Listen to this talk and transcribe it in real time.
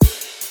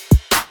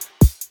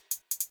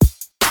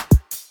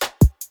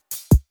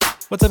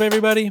What's up,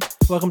 everybody?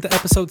 Welcome to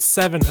episode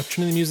 7 of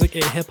Trinity Music,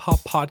 a hip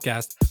hop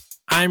podcast.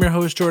 I'm your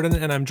host, Jordan,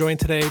 and I'm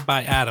joined today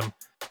by Adam.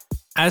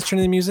 As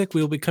Trinity Music,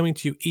 we will be coming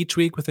to you each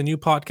week with a new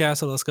podcast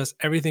that will discuss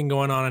everything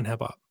going on in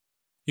hip hop.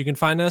 You can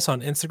find us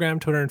on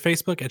Instagram, Twitter, and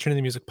Facebook at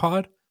Trinity Music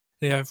Pod.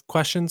 If you have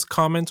questions,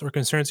 comments, or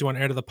concerns you want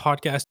to add to the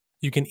podcast,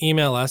 you can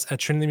email us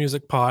at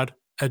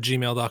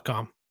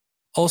trinitymusicpod@gmail.com.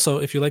 Also,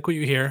 if you like what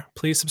you hear,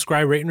 please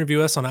subscribe, rate, and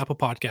review us on Apple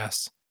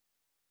Podcasts.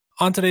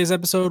 On today's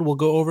episode, we'll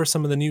go over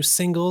some of the new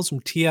singles from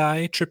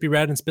T.I., Trippie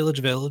Redd, and Spillage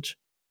Village.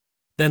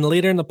 Then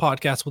later in the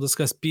podcast, we'll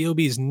discuss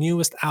B.O.B's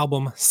newest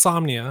album,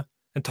 Somnia,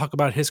 and talk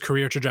about his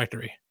career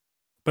trajectory.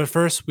 But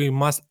first, we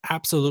must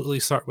absolutely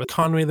start with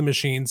Conway the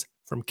Machine's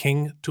From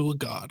King to a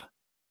God.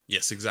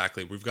 Yes,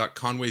 exactly. We've got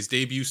Conway's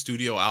debut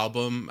studio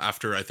album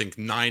after, I think,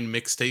 9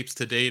 mixtapes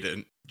to date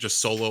and just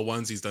solo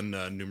ones. He's done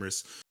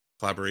numerous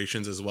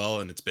collaborations as well,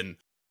 and it's been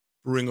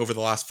brewing over the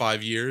last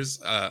 5 years.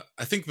 I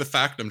think I'm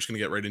just going to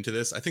get right into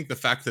this. I think the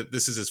fact that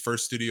this is his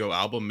first studio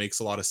album makes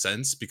a lot of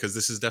sense because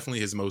this is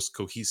definitely his most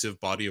cohesive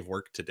body of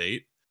work to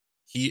date.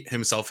 He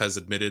himself has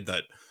admitted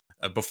that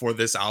before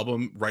this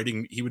album,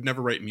 he would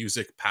never write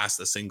music past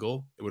a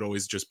single. It would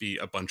always just be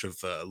a bunch of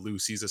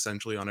loosies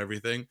essentially on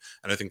everything.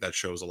 And I think that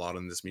shows a lot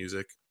in this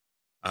music.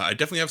 I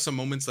definitely have some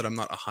moments that I'm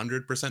not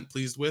 100%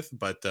 pleased with,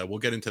 but we'll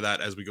get into that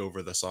as we go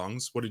over the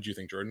songs. What did you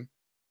think, Jordan?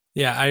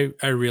 Yeah,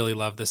 I really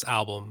love this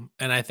album.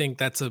 And I think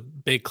that's a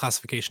big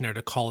classification there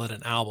to call it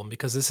an album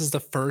because this is the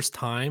first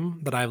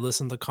time that I've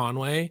listened to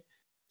Conway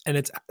and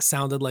it's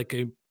sounded like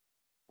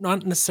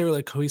not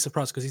necessarily a cohesive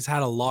project because he's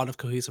had a lot of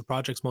cohesive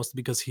projects,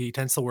 mostly because he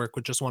tends to work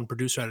with just one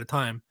producer at a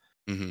time.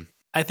 Mm-hmm.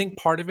 I think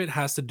part of it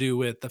has to do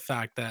with the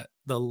fact that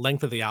the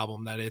length of the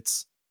album, that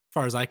it's, as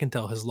far as I can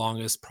tell, his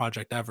longest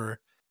project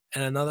ever.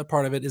 And another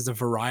part of it is the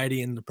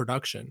variety in the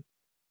production.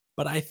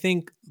 But I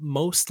think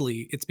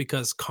mostly it's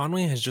because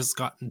Conway has just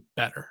gotten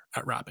better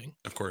at rapping.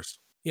 Of course.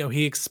 You know,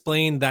 he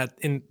explained that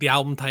in the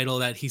album title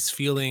that he has a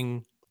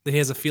feeling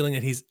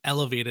that he's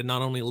elevated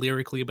not only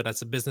lyrically, but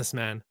as a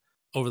businessman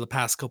over the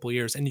past couple of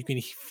years. And you can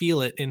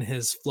feel it in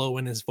his flow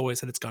and his voice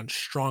that it's gotten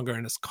stronger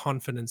and his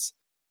confidence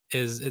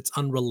it's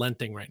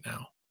unrelenting right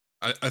now.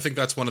 I think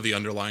that's one of the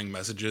underlying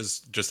messages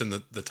just in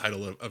the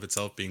title of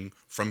itself being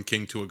From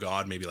King to a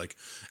God, maybe like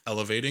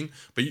elevating.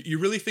 But you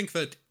really think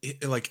that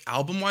like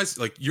album wise,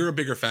 like you're a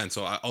bigger fan,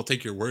 so I'll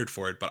take your word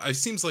for it. But it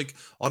seems like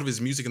a lot of his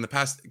music in the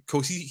past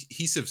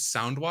cohesive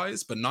sound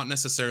wise, but not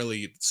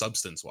necessarily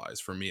substance wise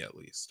for me at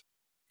least.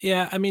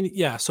 Yeah, I mean,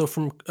 yeah. So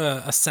from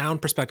a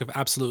sound perspective,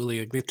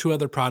 absolutely. Like the two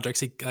other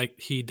projects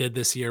he did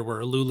this year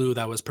were Lulu,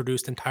 that was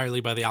produced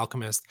entirely by The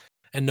Alchemist,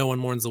 and No One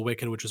Mourns the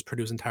Wicked, which was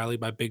produced entirely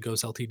by Big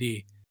Ghost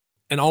Ltd.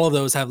 And all of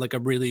those have like a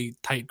really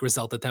tight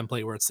Griselda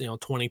template where it's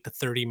 20 to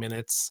 30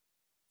 minutes,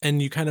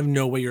 and you kind of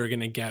know what you're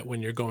going to get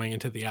when you're going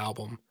into the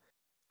album.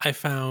 I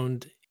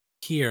found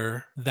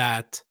here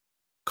that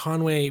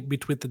Conway,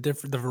 between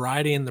the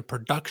variety and the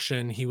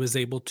production, he was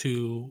able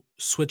to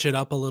switch it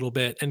up a little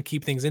bit and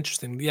keep things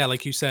interesting. Yeah,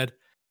 like you said,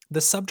 the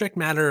subject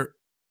matter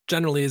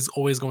generally is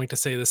always going to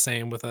stay the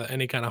same with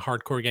any kind of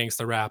hardcore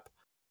gangster rap.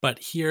 But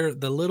here,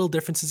 the little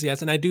differences he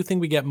has, and I do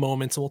think we get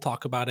moments, and we'll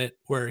talk about it,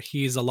 where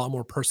he's a lot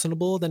more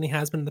personable than he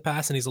has been in the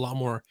past, and he's a lot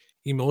more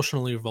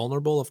emotionally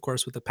vulnerable. Of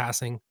course, with the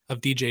passing of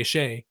DJ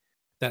Shay,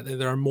 that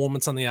there are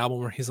moments on the album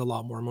where he's a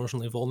lot more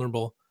emotionally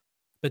vulnerable.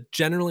 But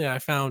generally, I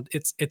found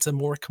it's a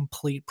more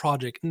complete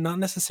project. Not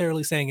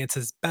necessarily saying it's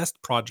his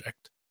best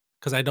project,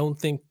 because I don't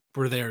think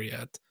we're there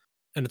yet.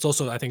 And it's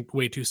also, I think,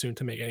 way too soon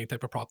to make any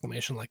type of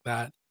proclamation like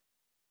that.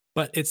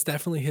 But it's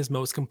definitely his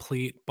most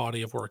complete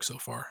body of work so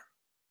far.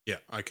 Yeah,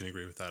 I can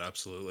agree with that.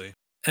 Absolutely.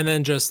 And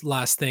then just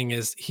last thing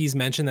is he's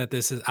mentioned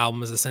that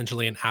album is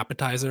essentially an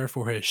appetizer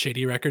for his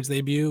Shady Records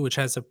debut, which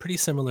has a pretty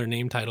similar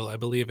name title. I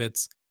believe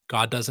it's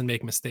God Doesn't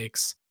Make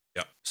Mistakes.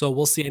 Yeah. So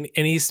we'll see.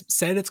 And he's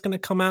said it's going to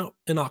come out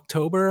in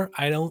October.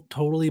 I don't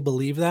totally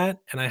believe that.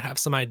 And I have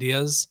some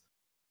ideas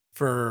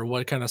for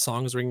what kind of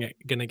songs we're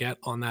going to get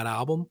on that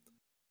album.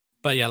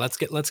 But yeah, let's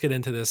get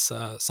into this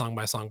song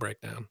by song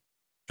breakdown.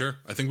 Sure.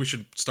 I think we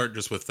should start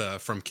just with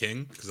From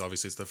King, because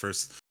obviously it's the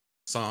first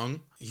song.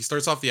 He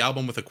starts off the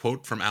album with a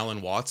quote from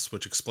Alan Watts,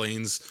 which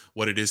explains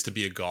what it is to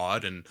be a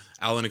god. And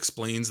Alan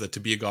explains that to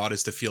be a god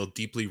is to feel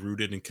deeply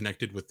rooted and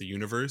connected with the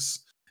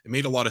universe. It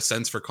made a lot of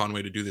sense for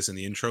Conway to do this in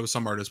the intro.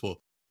 Some artists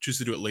will choose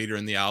to do it later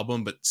in the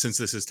album, but since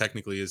this is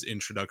technically his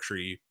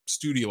introductory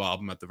studio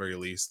album at the very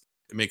least,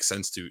 it makes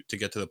sense to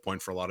get to the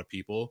point for a lot of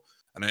people.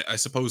 And I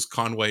suppose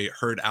Conway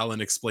heard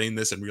Alan explain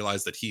this and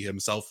realized that he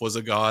himself was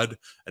a god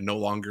and no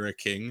longer a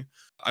king.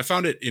 I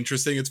found it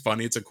interesting. It's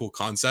funny. It's a cool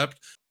concept.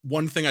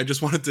 One thing I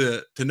just wanted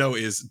to know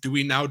is, do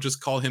we now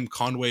just call him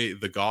Conway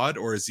the God,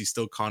 or is he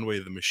still Conway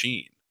the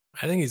Machine?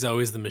 I think he's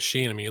always the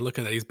Machine. I mean, you look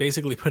at that. He's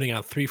basically putting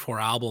out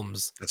 3-4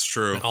 albums. That's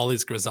true. And all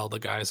these Griselda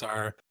guys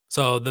are.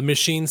 So the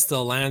Machine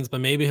still lands, but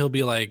maybe he'll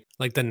be like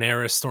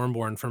Daenerys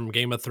Stormborn from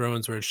Game of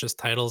Thrones, where it's just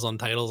titles on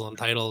titles on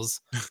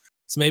titles.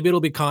 So maybe it'll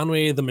be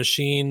Conway the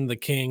Machine, the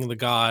King, the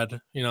God,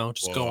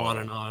 just go on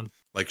and on.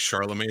 Like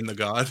Charlemagne the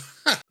God?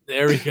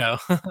 There we go.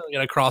 We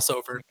got a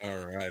crossover. All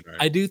right, all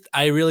right.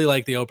 I really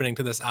like the opening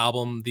to this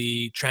album.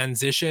 The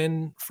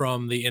transition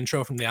from the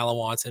intro, from the Alan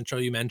Watts intro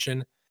you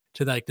mentioned,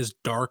 to like this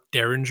dark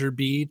Derringer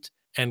beat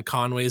and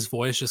Conway's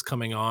voice just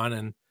coming on,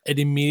 and it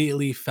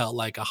immediately felt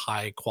like a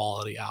high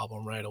quality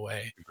album right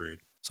away. Agreed.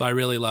 So I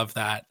really love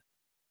that.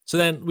 So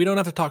then we don't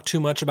have to talk too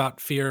much about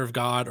Fear of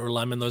God or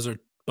Lemon. Those are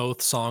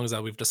both songs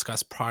that we've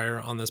discussed prior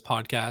on this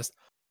podcast.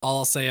 All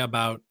I'll say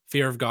about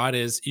Fear of God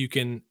is you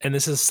can, and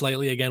this is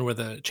slightly again where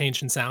the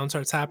change in sound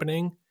starts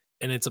happening,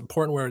 and it's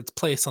important where it's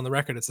placed on the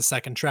record. It's the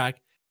second track,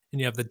 and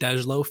you have the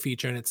Dej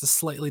feature, and it's a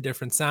slightly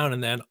different sound.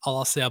 And then all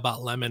I'll say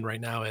about Lemon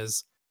right now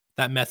is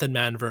that Method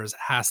Man verse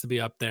has to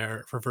be up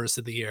there for verse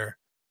of the year.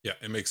 Yeah,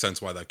 it makes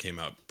sense why that came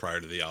out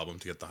prior to the album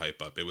to get the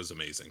hype up. It was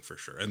amazing for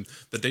sure. And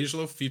the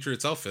Dej feature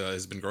itself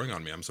has been growing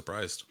on me. I'm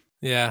surprised.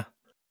 Yeah.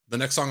 The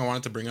next song I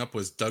wanted to bring up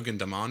was Doug and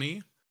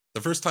Damani.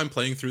 The first time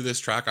playing through this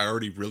track, I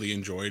already really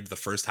enjoyed the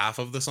first half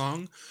of the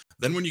song.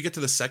 Then when you get to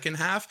the second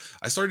half,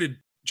 I started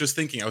just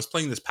thinking, I was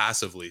playing this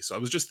passively. So I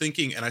was just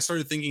thinking, and I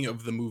started thinking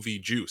of the movie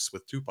Juice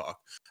with Tupac.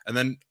 And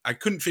then I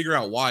couldn't figure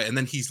out why. And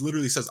then he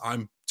literally says,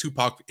 I'm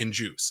Tupac in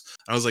Juice.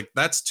 And I was like,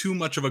 that's too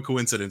much of a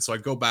coincidence. So I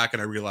go back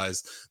and I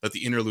realized that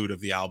the interlude of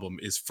the album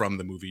is from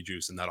the movie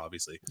Juice. And that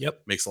obviously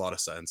makes a lot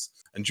of sense.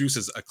 And Juice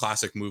is a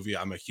classic movie.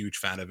 I'm a huge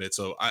fan of it.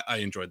 So I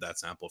enjoyed that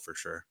sample for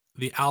sure.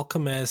 The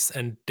Alchemist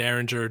and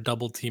Derringer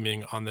double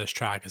teaming on this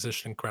track is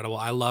just incredible.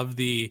 I love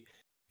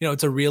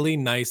it's a really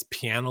nice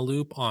piano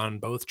loop on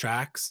both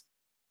tracks.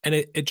 And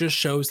it just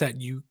shows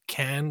that you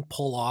can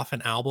pull off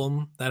an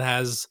album that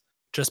has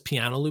just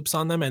piano loops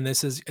on them. And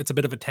it's a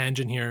bit of a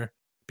tangent here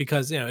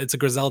because, it's a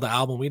Griselda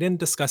album. We didn't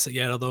discuss it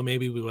yet, although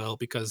maybe we will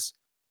because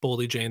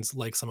Boldy Janes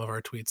liked some of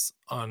our tweets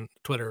on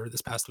Twitter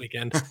this past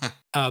weekend.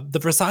 The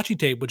Versace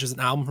tape, which is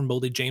an album from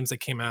Boldy James that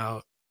came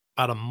out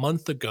about a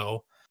month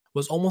ago,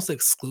 was almost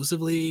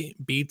exclusively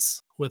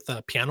beats with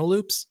piano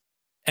loops.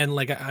 And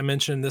like I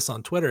mentioned this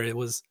on Twitter,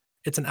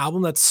 it's an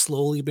album that's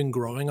slowly been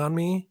growing on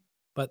me.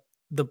 But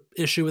the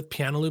issue with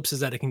piano loops is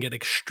that it can get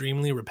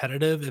extremely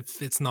repetitive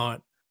if it's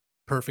not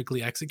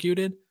perfectly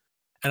executed.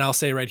 And I'll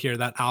say right here,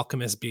 that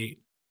Alchemist beat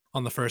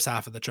on the first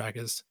half of the track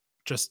is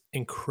just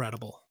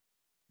incredible.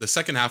 The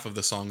second half of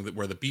the song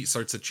where the beat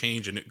starts to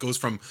change and it goes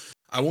from,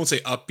 I won't say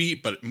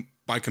upbeat, but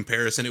by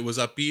comparison, it was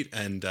upbeat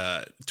and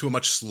to a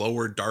much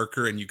slower,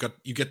 darker, and you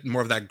get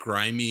more of that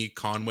grimy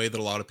Conway that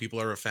a lot of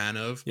people are a fan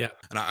of. Yeah,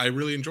 and I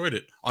really enjoyed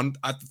it.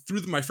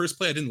 Through my first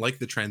play, I didn't like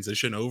the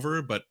transition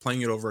over, but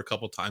playing it over a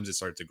couple times, it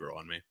started to grow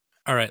on me.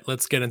 All right,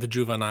 let's get into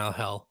Juvenile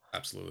Hell.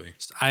 Absolutely.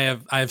 I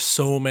have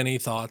so many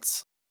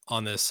thoughts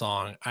on this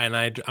song, and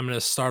I'm going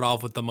to start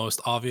off with the most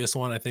obvious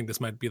one. I think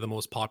this might be the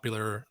most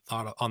popular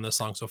thought on this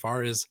song so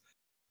far is,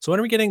 so when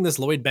are we getting this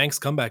Lloyd Banks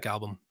comeback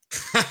album?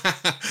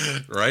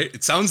 Right?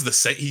 It sounds the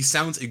same. He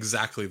sounds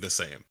exactly the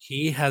same.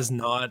 He has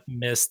not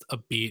missed a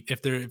beat.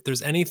 If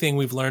there's anything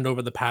we've learned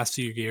over the past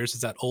few years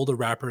is that older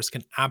rappers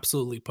can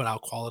absolutely put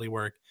out quality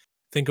work.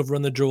 Think of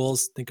Run the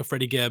Jewels, think of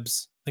Freddie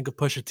Gibbs, think of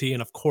Pusha T,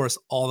 and of course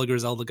all the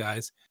Griselda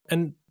guys.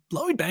 And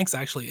Lloyd Banks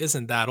actually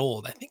isn't that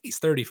old. I think he's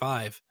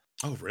 35.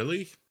 Oh,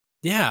 really?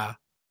 Yeah.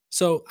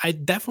 So I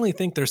definitely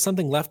think there's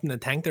something left in the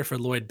tank there for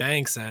Lloyd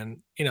Banks. And,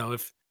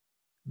 if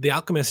The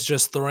Alchemist is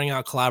just throwing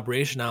out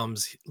collaboration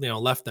albums,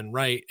 left and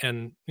right.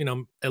 And,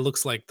 it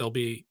looks like there'll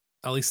be,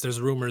 at least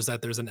there's rumors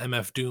that there's an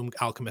MF Doom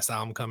Alchemist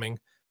album coming.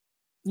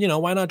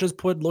 Why not just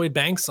put Lloyd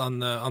Banks on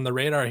the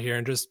radar here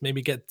and just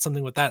maybe get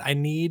something with that?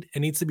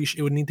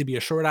 It would need to be a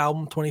short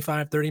album,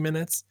 25, 30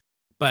 minutes.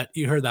 But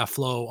you heard that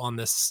flow on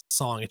this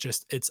song.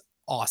 It's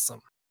awesome.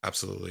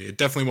 Absolutely. It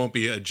definitely won't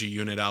be a G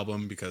Unit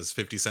album because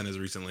 50 Cent has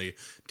recently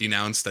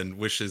denounced and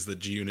wishes that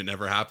G Unit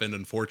never happened,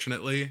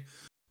 unfortunately.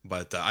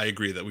 But I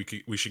agree that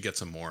we should get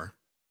some more.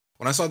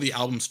 When I saw the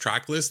album's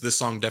track list, this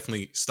song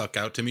definitely stuck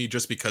out to me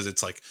just because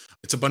it's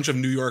a bunch of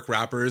New York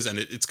rappers and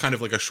it's kind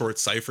of like a short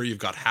cipher. You've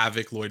got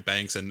Havoc, Lloyd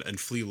Banks, and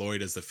Flea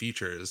Lloyd as the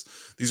features.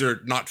 These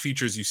are not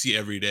features you see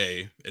every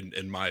day,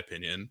 in my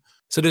opinion.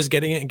 So just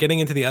getting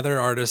into the other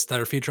artists that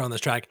are featured on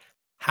this track,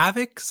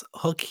 Havoc's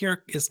hook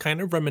here is kind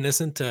of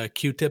reminiscent to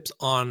Q-Tip's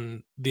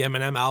on the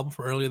Eminem album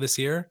from earlier this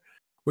year,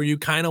 where you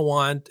kind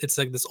of it's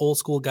like this old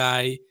school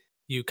guy.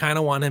 You kind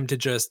of want him to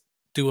just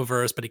do a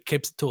verse, but he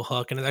keeps it to a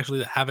hook. And it's actually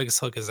the Havoc's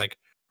hook is like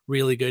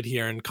really good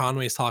here. And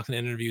Conway's talking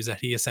in interviews that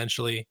he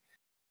essentially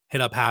hit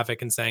up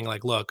Havoc and saying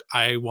like, look,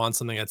 I want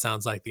something that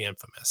sounds like The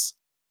Infamous.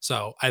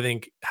 So I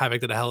think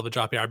Havoc did a hell of a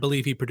job here. I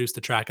believe he produced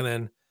the track. And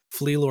then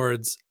Flea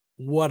Lord's,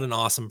 what an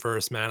awesome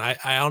verse, man.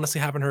 I honestly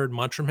haven't heard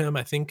much from him.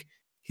 I think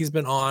he's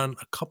been on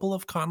a couple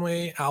of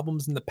Conway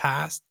albums in the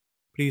past,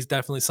 but he's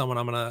definitely someone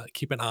I'm going to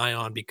keep an eye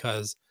on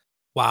because,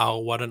 wow,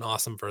 what an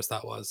awesome verse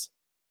that was.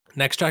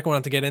 Next track I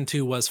wanted to get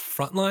into was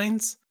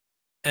Frontlines.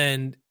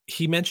 And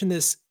he mentioned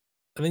this,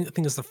 I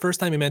think it's the first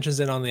time he mentions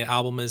it on the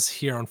album is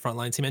here on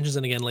Frontlines. He mentions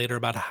it again later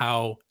about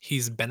how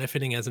he's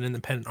benefiting as an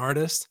independent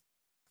artist,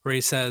 where he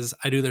says,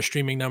 I do their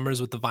streaming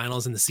numbers with the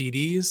vinyls and the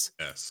CDs.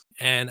 Yes.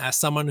 And as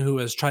someone who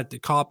has tried to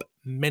cop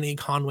many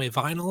Conway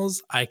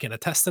vinyls, I can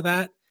attest to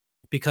that.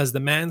 Because the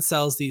man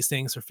sells these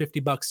things for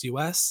 $50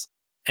 US,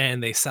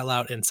 and they sell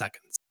out in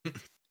seconds.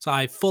 So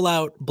I full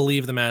out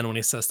believe the man when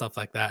he says stuff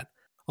like that.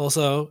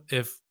 Also,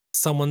 if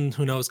someone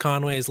who knows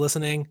Conway is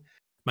listening,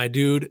 my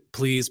dude,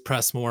 please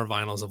press more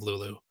vinyls of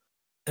Lulu.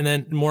 And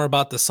then more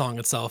about the song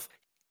itself.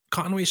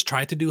 Conway's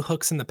tried to do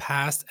hooks in the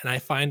past, and I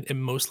find it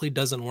mostly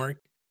doesn't work.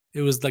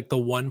 It was like the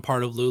one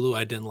part of Lulu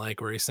I didn't like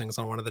where he sings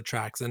on one of the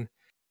tracks, and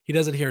he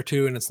does it here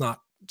too, and it's not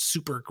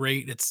super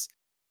great. It's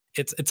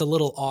a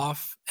little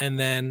off. And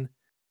then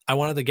I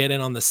wanted to get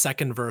in on the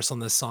second verse on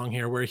this song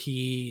here where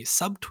he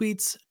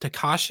subtweets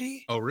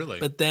Takashi, Oh, really?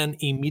 but then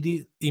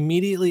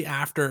immediately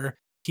after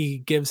he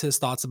gives his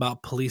thoughts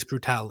about police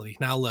brutality.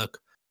 Now look,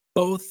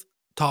 both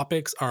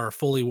topics are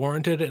fully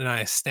warranted and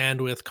I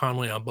stand with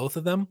Conway on both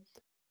of them,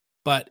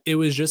 but it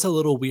was just a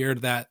little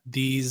weird that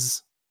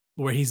these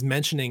where he's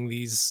mentioning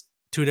these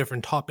two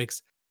different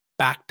topics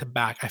back to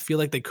back. I feel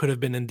like they could have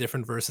been in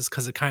different verses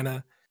because it kind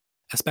of,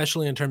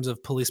 especially in terms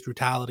of police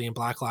brutality and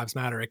Black Lives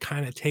Matter, it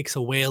kind of takes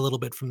away a little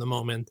bit from the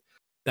moment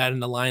that in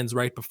the lines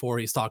right before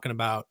he's talking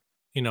about,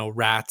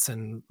 rats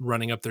and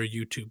running up their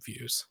YouTube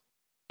views.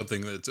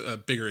 Something that's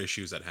bigger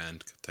issues at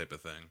hand type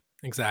of thing.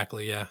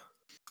 Exactly. Yeah.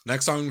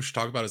 Next song we should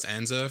talk about is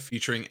Anza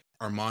featuring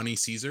Armani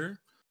Caesar.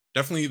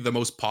 Definitely the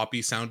most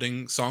poppy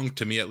sounding song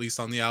to me, at least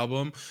on the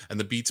album, and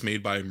the beats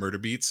made by Murder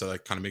Beats, so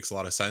that kind of makes a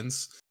lot of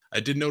sense. I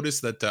did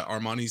notice that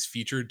Armani's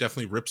feature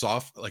definitely rips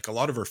off like a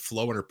lot of her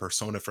flow and her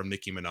persona from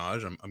Nicki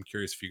Minaj. I'm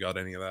curious if you got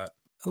any of that.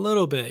 A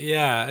little bit,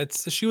 yeah.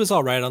 She was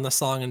all right on the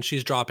song, and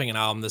she's dropping an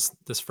album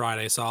this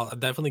Friday, so I'll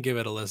definitely give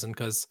it a listen.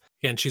 Because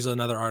again, she's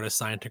another artist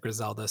signed to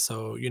Griselda,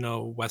 so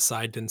West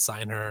Side didn't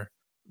sign her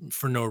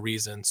for no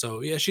reason.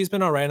 So yeah, she's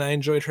been all right. And I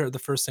enjoyed her the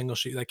first single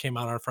that came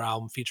out on her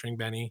album featuring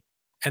Benny,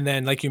 and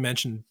then like you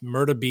mentioned,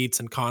 Murda Beats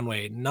and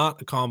Conway,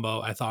 not a combo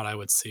I thought I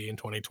would see in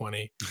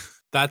 2020.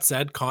 That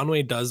said,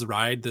 Conway does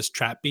ride this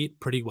trap beat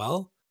pretty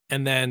well,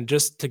 and then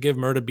just to give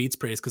Murda Beats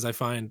praise because I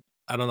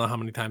don't know how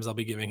many times I'll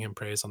be giving him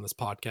praise on this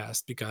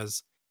podcast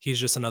because he's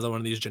just another one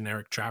of these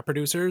generic trap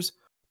producers.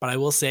 But I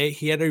will say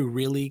he had a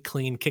really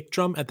clean kick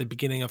drum at the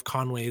beginning of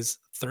Conway's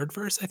third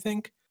verse, I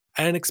think.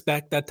 I didn't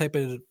expect that type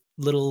of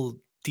little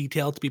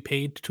detail to be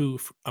paid to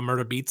a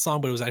Murder Beats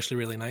song, but it was actually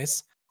really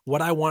nice.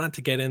 What I wanted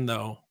to get in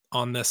though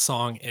on this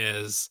song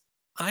is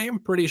I am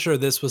pretty sure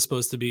this was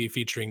supposed to be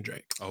featuring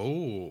Drake.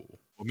 Oh,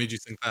 what made you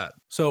think that?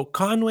 So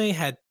Conway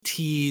had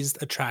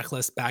teased a track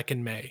list back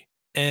in May,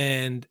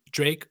 and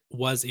Drake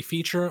was a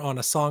feature on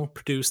a song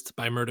produced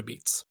by Murda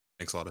Beats.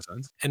 Makes a lot of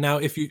sense. And now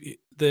if you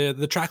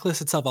the track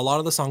list itself, a lot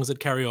of the songs that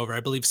carry over, I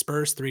believe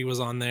Spurs 3 was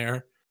on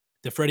there.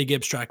 The Freddie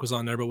Gibbs track was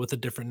on there, but with a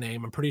different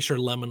name. I'm pretty sure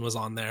Lemon was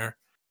on there.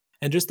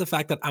 And just the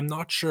fact that I'm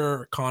not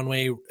sure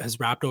Conway has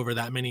rapped over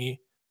that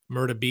many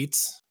Murda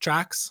Beats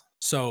tracks.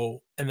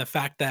 So, and the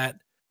fact that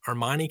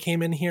Armani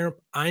came in here,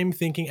 I'm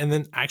thinking, and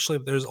then actually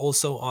there's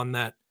also on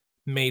that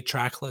May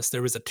track list,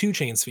 there was a 2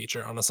 Chainz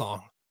feature on a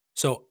song.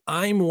 So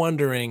I'm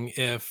wondering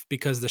if,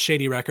 because the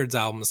Shady Records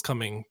album is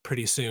coming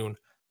pretty soon,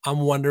 I'm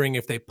wondering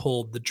if they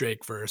pulled the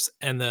Drake verse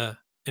and the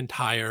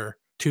entire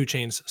 2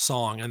 Chainz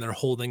song and they're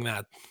holding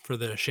that for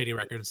the Shady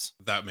Records.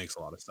 That makes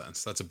a lot of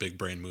sense. That's a big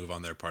brain move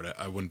on their part.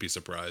 I wouldn't be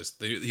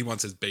surprised. He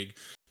wants his big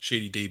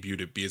Shady debut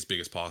to be as big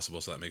as possible,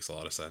 so that makes a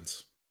lot of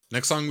sense.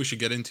 Next song we should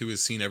get into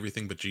is Seen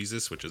Everything But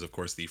Jesus, which is of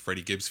course the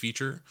Freddie Gibbs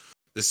feature.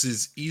 This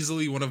is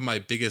easily one of my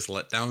biggest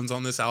letdowns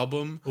on this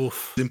album.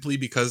 Oof. Simply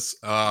because,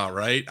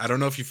 right? I don't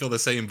know if you feel the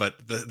same, but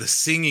the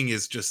singing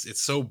is just,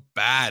 it's so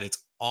bad. It's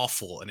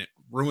awful, and it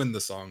ruined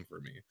the song for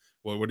me.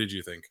 Well, what did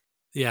you think?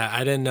 Yeah, I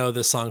didn't know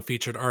this song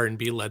featured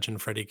R&B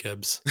legend Freddie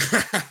Gibbs.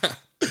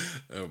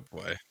 Oh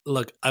boy.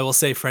 Look, I will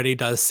say Freddie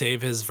does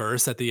save his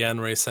verse at the end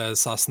where he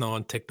says, saw snow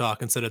on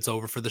TikTok and said it's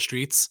over for the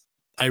streets.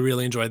 I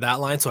really enjoyed that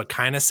line, so it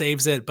kind of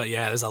saves it. But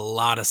yeah, there's a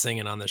lot of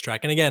singing on this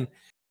track. And again,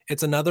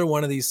 it's another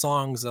one of these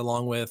songs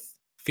along with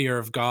Fear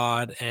of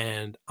God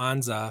and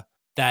Anza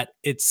that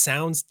it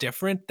sounds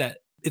different. That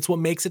it's what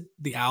makes it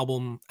the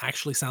album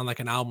actually sound like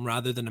an album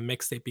rather than a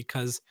mixtape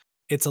because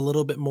it's a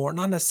little bit more,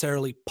 not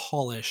necessarily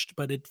polished,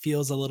 but it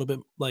feels a little bit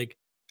like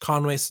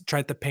Conway's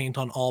tried to paint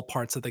on all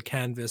parts of the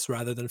canvas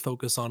rather than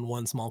focus on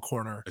one small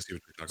corner. I see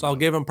what you're talking So I'll about.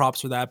 give him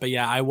props for that. But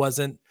yeah, I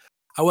wasn't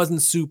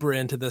super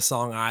into this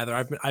song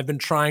either. I've been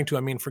trying to.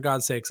 I mean, for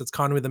God's sakes, it's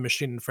Conway the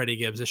Machine and Freddie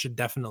Gibbs. It should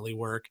definitely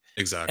work,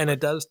 Exactly. and it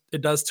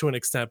does to an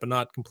extent, but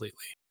not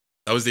completely.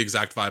 That was the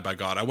exact vibe I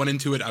got. I went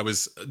into it, I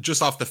was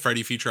just off the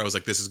Freddie feature. I was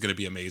like, this is going to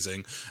be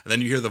amazing. And then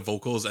you hear the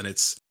vocals and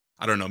it's,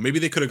 I don't know, maybe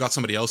they could have got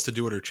somebody else to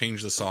do it or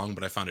change the song,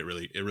 but I found it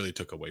really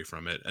took away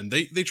from it. And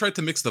they tried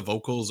to mix the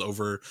vocals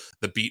over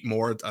the beat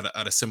more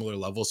at a similar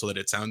level so that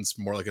it sounds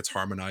more like it's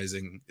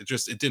harmonizing.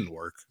 It didn't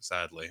work,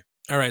 sadly.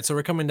 All right, so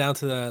we're coming down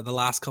to the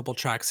last couple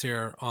tracks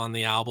here on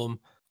the album.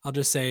 I'll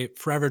just say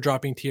Forever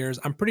Dropping Tears.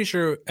 I'm pretty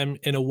sure, and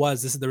there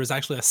was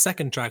actually a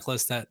second track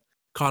list that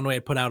Conway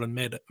had put out in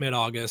mid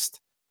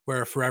August,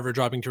 where Forever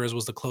Dropping Tears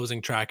was the closing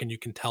track, and you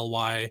can tell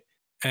why.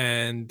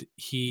 And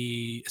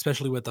he,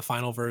 especially with the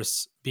final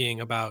verse being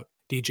about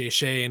DJ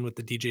Shay and with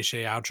the DJ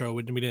Shay outro,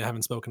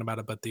 haven't spoken about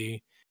it, but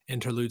the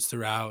interludes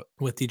throughout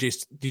with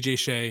DJ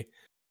Shay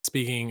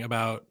speaking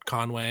about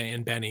Conway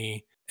and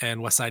Benny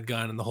and West Side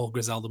Gun and the whole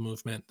Griselda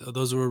movement.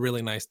 Those were a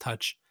really nice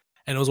touch.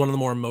 And it was one of the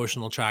more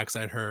emotional tracks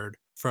I'd heard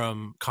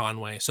from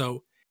Conway.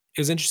 So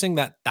it was interesting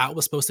that that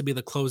was supposed to be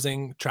the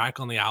closing track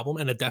on the album.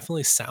 And it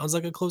definitely sounds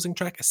like a closing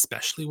track,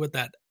 especially with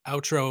that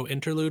outro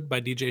interlude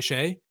by DJ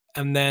Shay.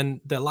 And then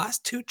the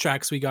last two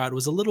tracks we got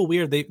was a little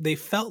weird. They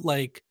felt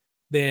like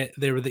they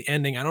were the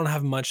ending. I don't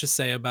have much to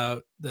say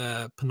about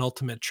the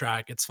penultimate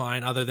track. It's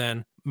fine, other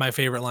than my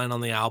favorite line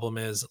on the album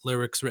is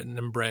lyrics written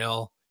in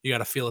Braille. You got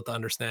to feel it to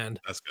understand.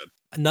 That's good.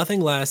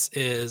 Nothing Less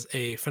is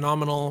a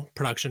phenomenal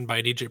production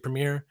by DJ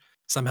Premier.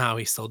 Somehow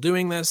he's still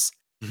doing this.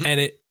 Mhm.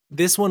 And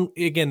this one,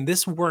 again,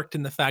 this worked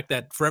in the fact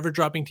that Forever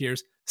Dropping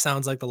Tears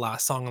sounds like the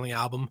last song on the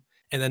album,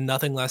 and then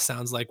Nothing Less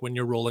sounds like when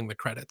you're rolling the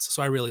credits.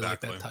 So I really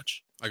like that Exactly.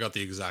 touch. I got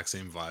the exact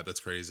same vibe. That's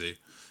crazy.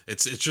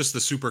 It's just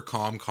the super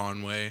calm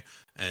Conway,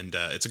 and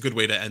it's a good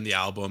way to end the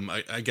album.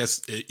 I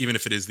guess even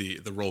if it is the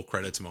roll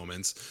credits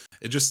moments,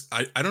 it just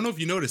I don't know if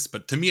you noticed,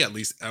 but to me at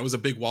least, I was a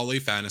big Wale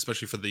fan,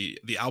 especially for the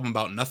album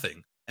about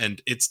nothing.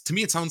 And it's to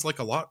me, it sounds like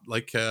a lot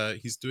like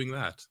he's doing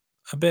that.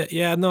 A bit,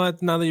 yeah. No,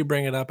 now that you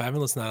bring it up, I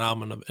haven't listened to that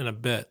album in a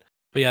bit,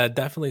 but yeah, it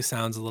definitely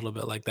sounds a little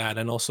bit like that.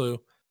 And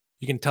also,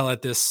 you can tell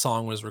that this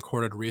song was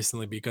recorded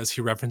recently because he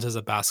references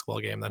a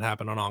basketball game that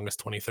happened on August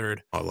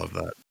 23rd. I love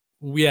that.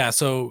 Yeah,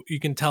 so you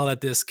can tell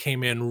that this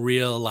came in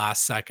real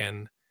last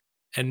second,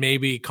 and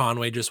maybe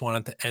Conway just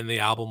wanted to end the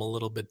album a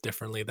little bit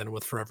differently than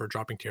with Forever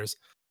Dropping Tears.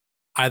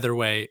 Either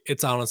way,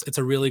 it's honest. It's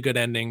a really good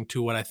ending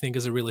to what I think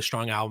is a really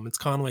strong album. It's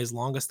Conway's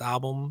longest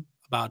album,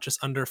 about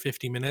just under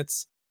 50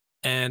 minutes.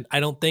 And I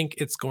don't think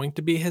it's going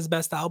to be his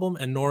best album,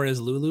 and nor is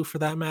Lulu for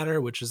that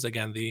matter, which is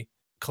again the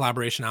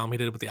collaboration album he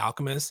did with The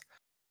Alchemist.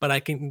 But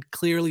I can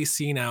clearly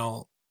see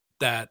now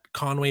that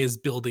Conway is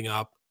building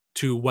up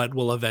to what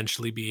will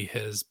eventually be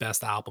his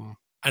best album.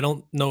 I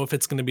don't know if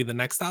it's going to be the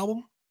next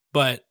album,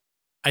 but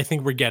I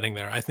think we're getting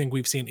there. I think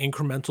we've seen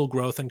incremental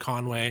growth in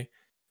Conway.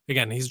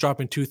 Again, he's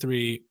dropping 2,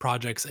 3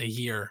 projects a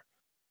year.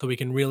 So we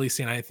can really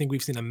see, and I think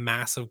we've seen a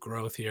massive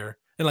growth here.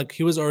 And like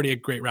he was already a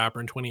great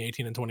rapper in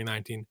 2018 and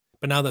 2019,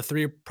 but now the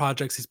 3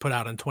 projects he's put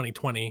out in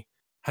 2020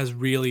 has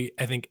really,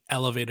 I think,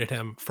 elevated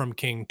him from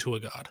king to a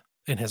god,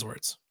 in his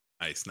words.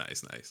 Nice,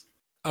 nice, nice.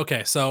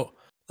 Okay, so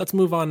let's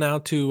move on now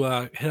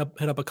to hit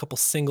up a couple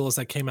singles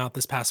that came out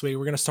this past week.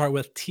 We're gonna start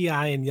with Ti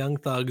and Young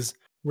Thug's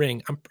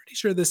Ring. I'm pretty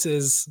sure this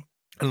is,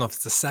 I don't know if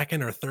it's the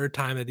second or third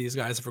time that these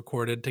guys have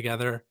recorded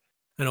together.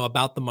 I know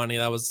About the Money,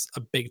 that was a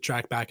big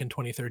track back in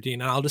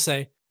 2013. And I'll just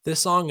say this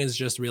song is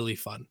just really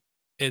fun.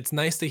 It's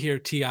nice to hear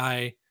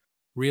Ti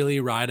really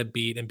ride a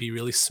beat and be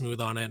really smooth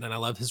on it. And I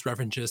love his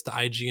references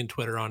to IG and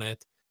Twitter on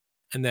it.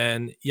 And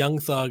then Young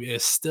Thug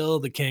is still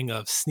the king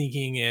of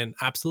sneaking in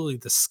absolutely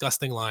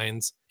disgusting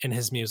lines in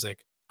his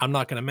music. I'm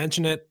not going to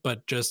mention it,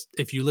 but just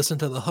if you listen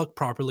to the hook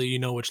properly, you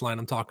know which line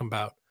I'm talking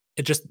about.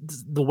 It just,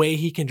 the way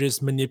he can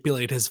just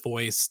manipulate his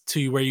voice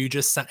to where you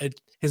just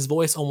his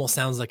voice almost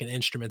sounds like an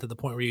instrument to the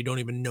point where you don't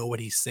even know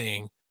what he's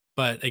saying.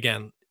 But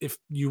again, if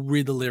you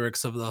read the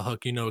lyrics of the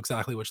hook, you know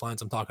exactly which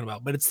lines I'm talking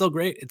about. But it's still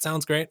great. It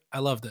sounds great. I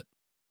loved it.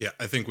 Yeah,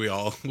 I think we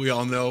all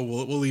know.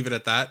 We'll leave it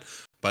at that.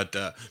 But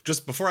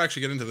just before I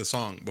actually get into the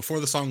song, before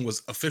the song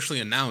was officially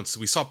announced,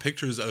 we saw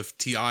pictures of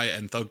Ti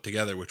and Thug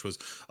together, which was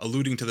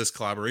alluding to this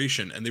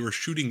collaboration, and they were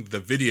shooting the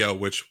video,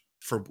 which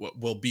for what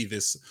will be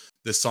this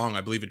song.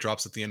 I believe it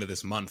drops at the end of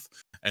this month,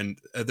 and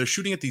they're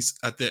shooting at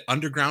the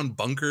underground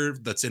bunker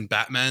that's in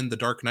Batman: The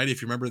Dark Knight.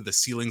 If you remember, the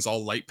ceiling's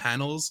all light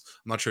panels.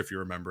 I'm not sure if you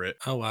remember it.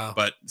 Oh, wow.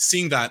 But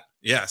seeing that,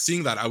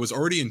 I was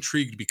already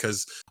intrigued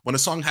because when a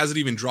song hasn't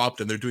even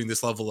dropped and they're doing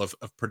this level of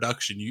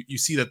production, you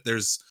see that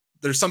there's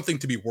something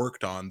to be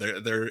worked on.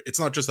 It's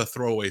not just a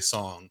throwaway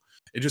song.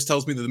 It just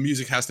tells me that the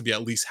music has to be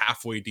at least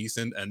halfway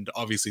decent, and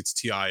obviously it's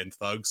Ti and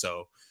Thug,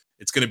 so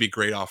it's going to be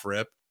great off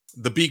rip.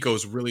 The beat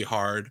goes really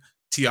hard.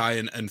 Ti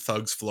and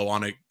Thug's flow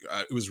on it,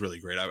 it was really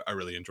great. I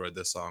really enjoyed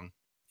this song.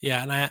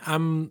 Yeah,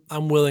 and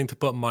I'm willing to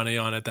put money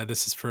on it that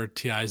this is for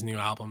Ti's new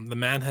album. The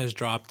man has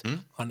dropped Hmm?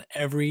 on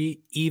every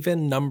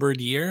even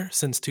numbered year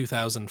since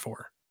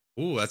 2004.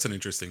 Ooh, that's an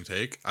interesting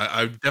take.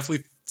 I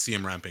definitely see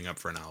him ramping up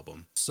for an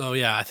album. So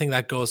yeah, I think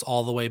that goes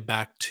all the way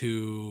back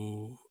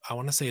to, I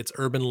want to say it's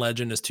Urban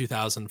Legend is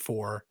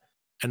 2004,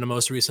 and the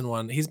most recent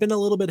one. He's been a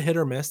little bit hit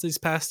or miss these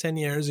past 10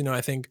 years.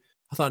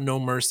 I thought No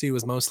Mercy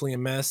was mostly a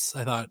miss.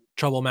 I thought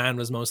Trouble Man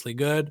was mostly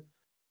good.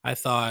 I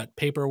thought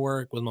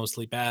Paperwork was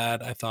mostly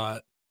bad. I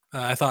thought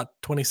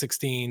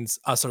 2016's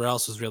Us or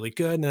Else was really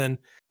good, and then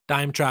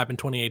Dime Trap in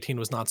 2018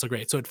 was not so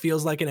great. So it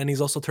feels like it, and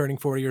he's also turning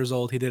 40 years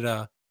old. He did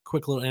a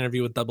quick little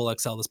interview with Double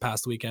XL this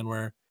past weekend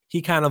where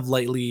he kind of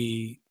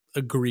lightly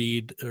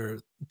agreed or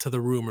to the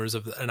rumors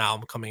of an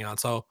album coming out.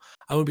 So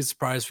I wouldn't be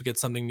surprised if we get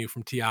something new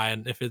from Ti,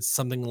 and if it's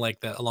something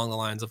like that along the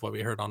lines of what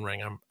we heard on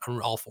Ring, I'm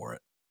all for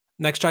it.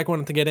 Next track I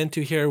wanted to get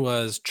into here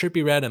was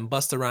Trippie Redd and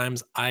Busta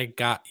Rhymes' "I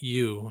Got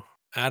You."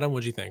 Adam,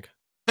 what'd you think?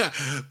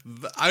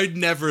 I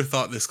never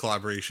thought this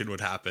collaboration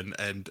would happen,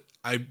 and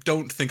I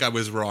don't think I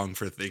was wrong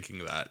for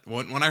thinking that.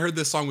 When I heard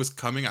this song was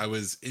coming, I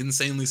was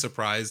insanely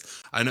surprised.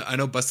 I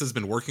know Busta's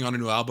been working on a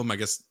new album. I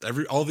guess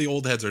all the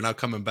old heads are now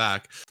coming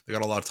back. They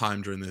got a lot of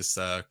time during this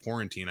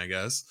quarantine, I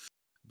guess.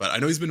 But I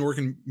know he's been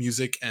working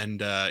music,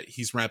 and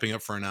he's ramping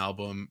up for an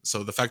album.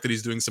 So the fact that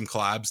he's doing some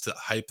collabs to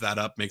hype that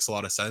up makes a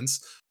lot of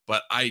sense.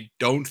 But I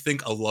don't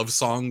think a love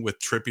song with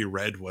Trippy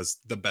Red was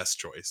the best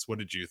choice. What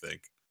did you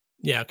think?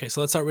 Yeah, okay, so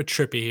let's start with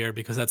Trippy here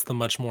because it's a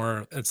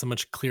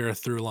much clearer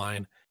through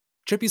line.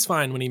 Trippy's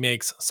fine when he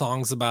makes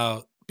songs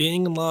about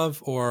being in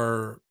love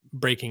or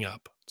breaking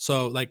up.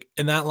 So like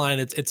in that line,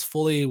 it's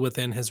fully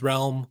within his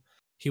realm.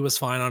 He was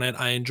fine on it.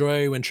 I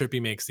enjoy when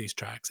Trippy makes these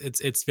tracks.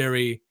 It's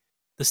very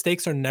the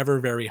stakes are never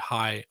very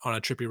high on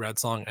a Trippy Red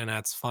song, and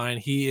that's fine.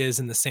 He is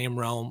in the same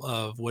realm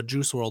of what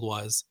Juice World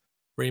was,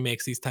 where he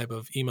makes these type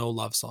of emo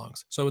love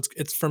songs. So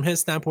it's from his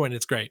standpoint,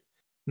 it's great.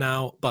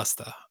 Now,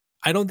 Busta.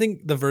 I don't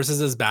think the verse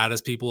is as bad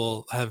as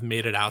people have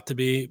made it out to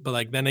be, but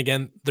like then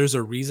again, there's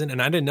a reason,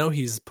 and I didn't know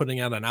he's putting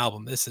out an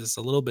album. This is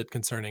a little bit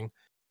concerning.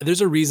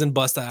 There's a reason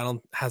Busta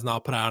Allen has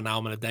not put out an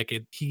album in a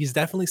decade. He's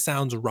definitely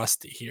sounds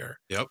rusty here.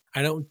 Yep.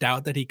 I don't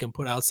doubt that he can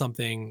put out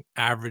something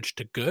average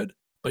to good,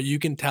 but you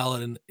can tell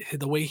in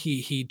the way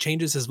he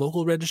changes his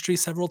vocal registry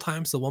several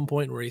times to one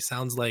point where he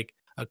sounds like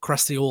a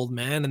crusty old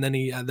man, and then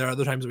there are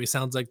other times where he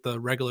sounds like the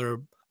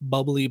regular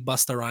bubbly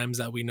Busta Rhymes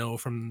that we know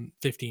from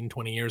 15,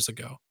 20 years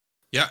ago.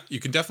 Yeah, you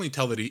can definitely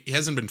tell that he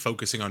hasn't been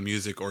focusing on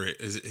music or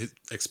is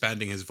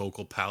expanding his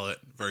vocal palette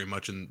very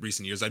much in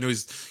recent years. I know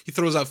he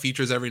throws out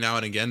features every now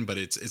and again, but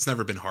it's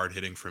never been hard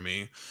hitting for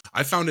me.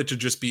 I found it to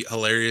just be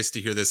hilarious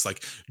to hear this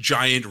like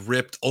giant,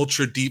 ripped,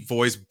 ultra deep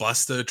voice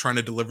Busta trying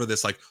to deliver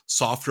this like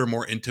softer,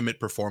 more intimate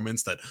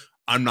performance that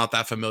I'm not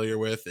that familiar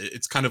with.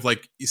 It's kind of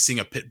like you seeing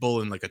a pit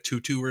bull in like a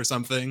tutu or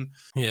something.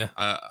 Yeah.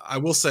 I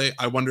will say,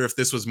 I wonder if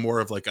this was more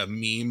of like a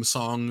meme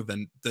song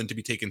than to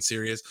be taken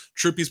serious.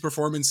 Trippy's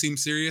performance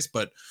seems serious,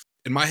 but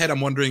in my head, I'm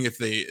wondering if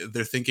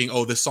they're thinking,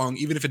 oh, this song,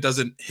 even if it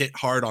doesn't hit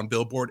hard on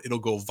Billboard, it'll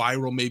go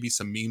viral. Maybe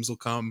some memes will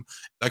come.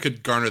 That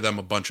could garner them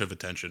a bunch of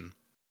attention.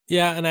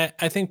 Yeah, and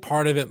I think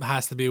part of it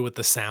has to be with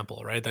the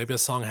sample, right? Like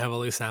this song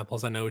heavily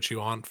samples "I Know What You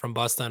Want" from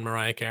Busta and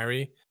Mariah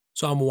Carey.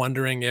 So I'm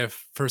wondering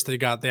if first they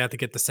had to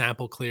get the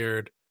sample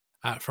cleared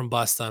from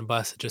Busta, and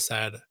Busta just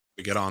said,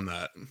 We get on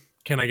that.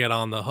 "Can I get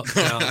on the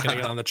can I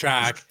get on the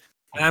track?"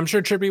 And I'm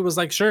sure Trippy was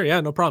like, "Sure, yeah,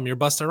 no problem. You're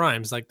Busta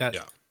Rhymes like that.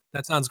 Yeah.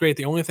 That sounds great."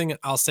 The only thing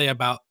I'll say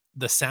about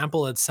the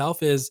sample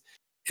itself is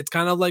it's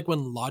kind of like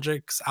when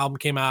Logic's album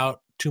came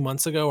out 2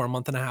 months ago or a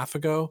month and a half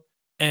ago,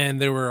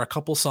 and there were a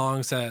couple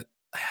songs that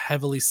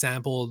heavily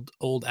sampled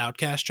old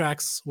Outcast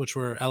tracks, which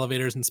were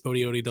Elevators and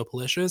Spodioti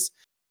Dopalicious.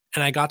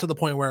 And I got to the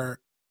point where,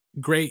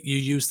 great, you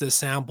use this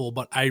sample,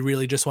 but I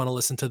really just want to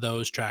listen to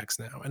those tracks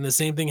now. And the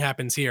same thing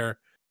happens here,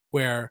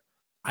 where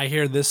I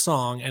hear this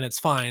song and it's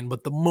fine,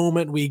 but the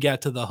moment we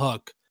get to the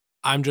hook,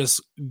 I'm just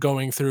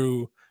going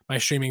through my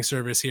streaming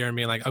service here and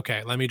being like,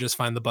 okay, let me just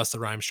find the Busta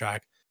Rhymes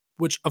track,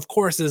 which of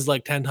course is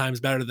like 10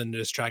 times better than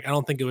this track. I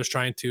don't think it was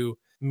trying to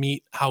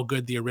meet how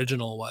good the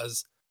original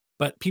was,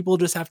 but people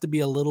just have to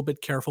be a little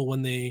bit careful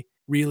when they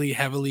really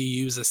heavily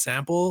use a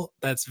sample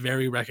that's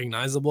very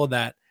recognizable,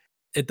 that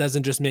it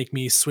doesn't just make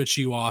me switch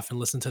you off and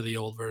listen to the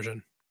old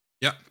version.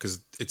 Yeah,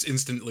 because it's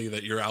instantly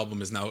that your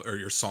album is now, or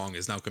your song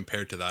is now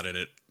compared to that, and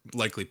it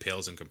likely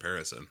pales in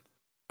comparison.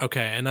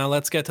 Okay, and now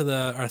let's get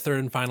to our third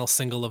and final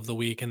single of the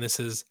week, and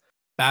this is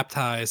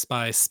Baptized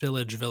by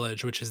Spillage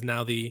Village, which is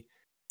now the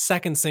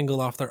second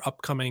single off their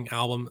upcoming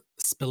album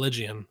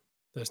Spillagian.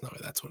 There's no way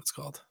that's what it's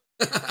called.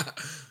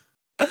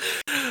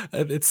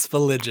 It's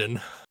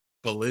Spillagian.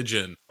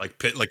 Religion, like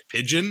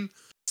pigeon,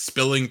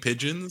 spilling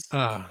pigeons.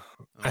 Uh,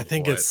 I Oh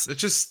think boy, this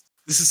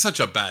is such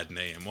a bad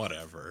name.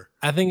 Whatever.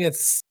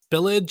 it's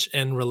spillage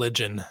and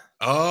religion.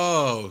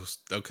 Oh,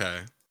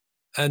 okay.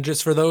 And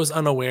just for those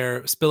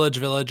unaware, Spillage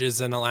Village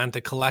is an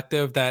Atlantic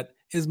collective that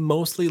is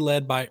mostly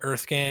led by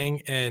Earth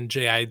Gang and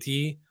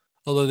JID,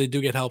 although they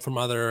do get help from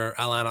other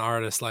Atlanta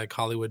artists like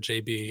Hollywood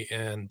JB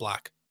and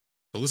Black.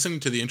 So listening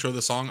to the intro of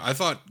the song, I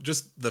thought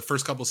just the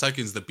first couple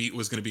seconds, the beat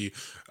was going to be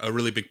a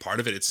really big part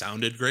of it. It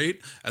sounded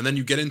great. And then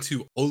you get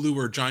into Olu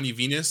or Johnny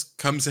Venus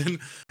comes in,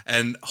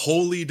 and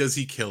holy does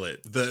he kill it.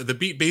 The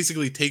beat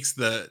basically takes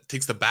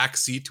the back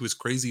seat to his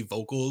crazy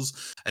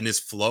vocals and his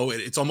flow.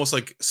 It's almost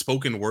like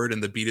spoken word,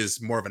 and the beat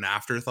is more of an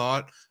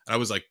afterthought. And I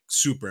was like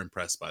super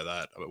impressed by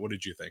that. What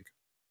did you think?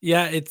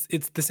 Yeah, it's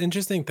this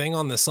interesting thing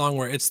on this song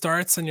where it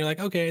starts and you're like,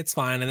 okay, it's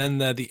fine, and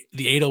then the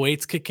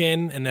 808s kick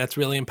in, and that's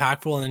really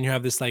impactful, and then you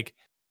have this like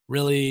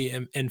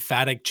really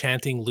emphatic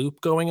chanting loop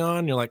going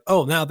on. You're like,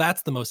 oh, now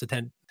that's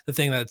the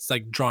thing that's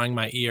like drawing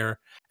my ear,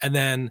 and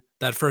then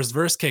that first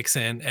verse kicks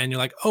in, and you're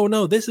like, oh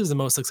no, this is the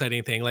most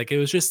exciting thing. Like it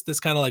was just this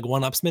kind of like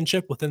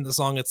one-upsmanship within the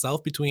song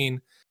itself between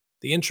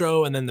the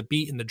intro and then the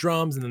beat and the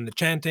drums and then the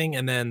chanting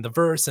and then the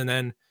verse and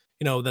then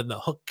then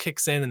the hook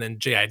kicks in and then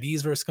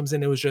JID's verse comes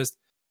in. It was just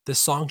the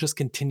song just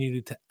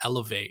continued to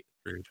elevate.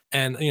 Agreed.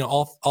 And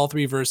all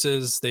three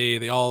verses,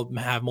 they all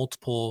have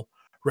multiple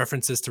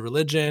references to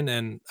religion,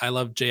 and I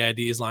love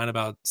JID's line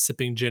about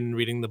sipping gin and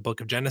reading the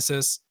book of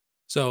Genesis.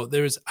 So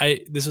there's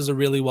I this is a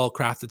really well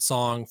crafted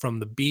song from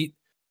the beat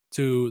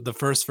to the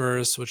first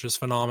verse, which is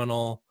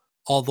phenomenal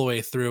all the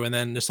way through, and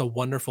then just a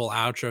wonderful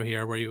outro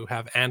here where you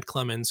have Ant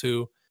Clemens,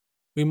 who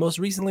we most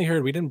recently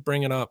heard, we didn't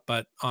bring it up,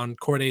 but on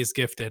Corday's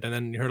Gifted, and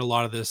then you heard a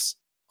lot of this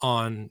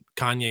on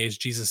Kanye's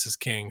Jesus is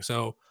King.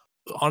 So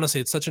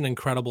honestly, it's such an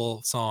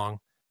incredible song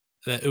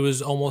that it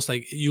was almost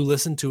like you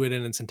listen to it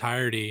in its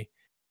entirety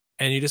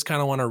and you just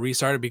kind of want to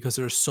restart it because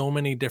there's so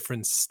many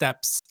different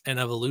steps and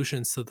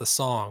evolutions to the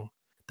song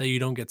that you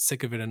don't get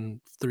sick of it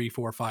in three,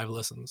 four, five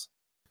listens.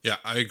 Yeah,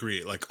 I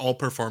agree. Like all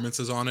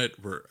performances on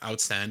it were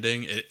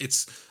outstanding.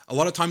 It's a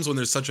lot of times when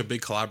there's such a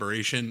big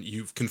collaboration,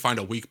 you can find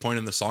a weak point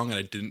in the song, and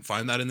I didn't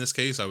find that in this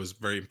case. I was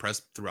very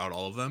impressed throughout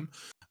all of them.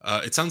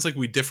 It sounds like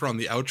we differ on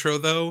the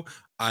outro though.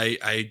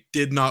 I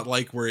did not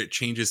like where it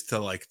changes to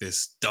like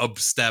this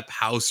dubstep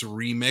house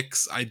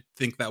remix. I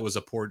think that was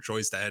a poor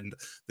choice to end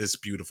this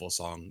beautiful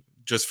song,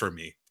 just for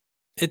me.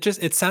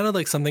 It sounded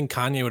like something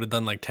Kanye would have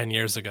done like 10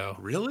 years ago.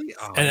 Really?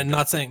 Oh, I And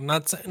got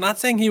not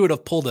saying he would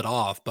have pulled it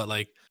off, but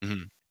like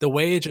mhm. the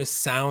way it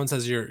just sounds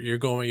as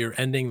you're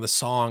ending the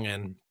song.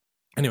 And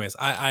anyways,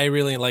 I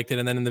really liked it.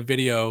 And then in the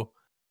video,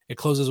 it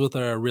closes with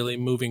a really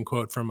moving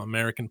quote from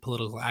American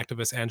political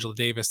activist Angela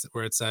Davis,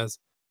 where it says,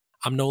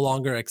 "I'm no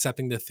longer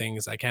accepting the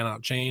things I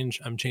cannot change.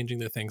 I'm changing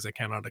the things I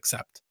cannot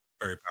accept."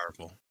 Very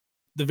powerful.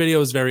 The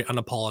video is very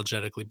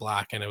unapologetically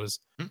black, and it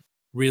was Mm,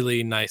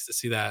 really nice to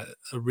see that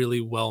a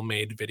really well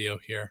made video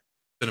here.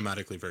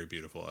 cinematically very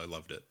beautiful. I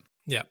loved it.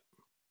 Yeah.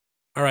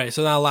 All right.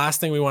 So now,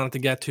 last thing we wanted to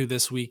get to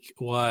this week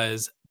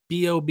was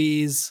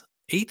B.O.B.'s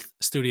eighth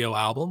studio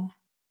album,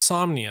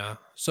 Somnia.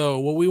 So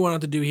what we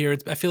wanted to do here,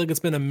 I feel like it's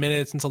been a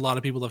minute since a lot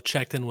of people have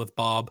checked in with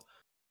Bob.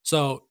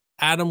 So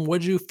Adam,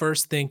 what did you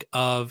first think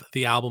of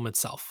the album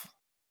itself?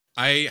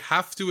 I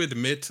have to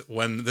admit,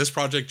 when this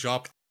project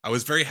dropped, I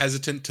was very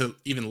hesitant to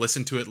even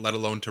listen to it, let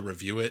alone to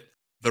review it.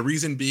 The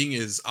reason being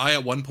is I,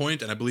 at one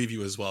point, and I believe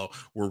you as well,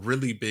 were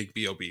really big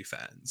B.O.B.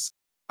 fans.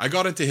 I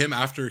got into him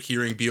after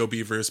hearing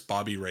B.O.B. versus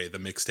Bobby Ray, the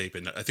mixtape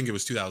in, I think it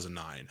was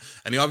 2009.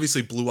 And he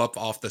obviously blew up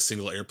off the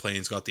single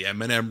Airplanes, got the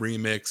Eminem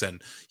remix, and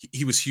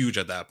he was huge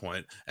at that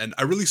point. And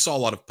I really saw a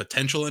lot of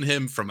potential in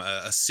him from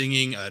a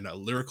singing and a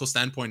lyrical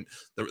standpoint.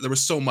 There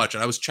was so much.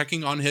 And I was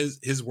checking on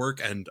his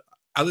work, and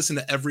I listen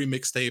to every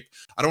mixtape.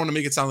 I don't want to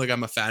make it sound like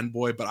I'm a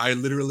fanboy, but I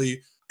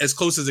literally, as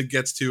close as it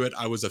gets to it,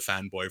 I was a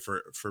fanboy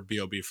for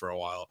B.O.B. for a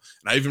while.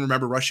 And I even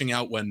remember rushing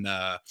out when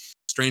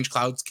Strange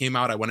Clouds came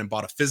out. I went and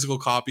bought a physical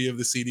copy of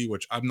the CD,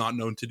 which I'm not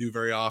known to do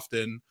very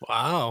often.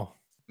 Wow.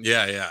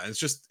 Yeah, yeah.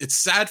 It's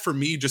sad for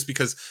me just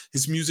because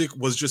his music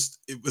was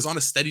it was on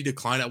a steady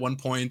decline at one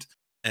point,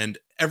 and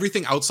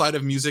everything outside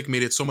of music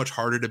made it so much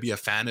harder to be a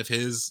fan of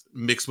his,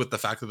 mixed with the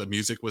fact that the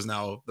music was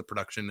now the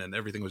production and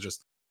everything was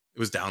just, it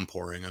was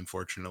downpouring,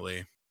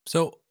 unfortunately.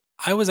 So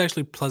I was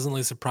actually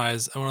pleasantly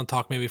surprised. I want to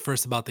talk maybe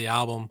first about the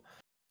album.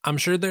 I'm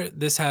sure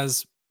this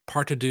has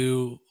part to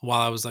do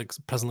while I was like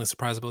pleasantly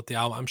surprised about the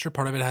album. I'm sure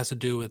part of it has to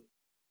do with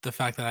the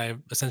fact that I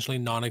have essentially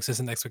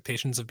non-existent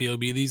expectations of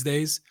B.O.B. these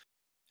days.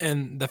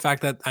 And the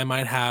fact that I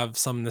might have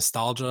some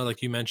nostalgia,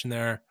 like you mentioned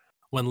there,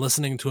 when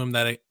listening to him,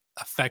 that it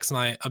affects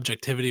my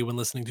objectivity when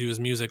listening to his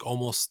music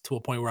almost to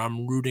a point where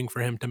I'm rooting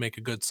for him to make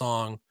a good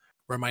song,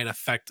 where it might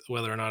affect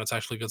whether or not it's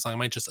actually a good song. I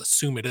might just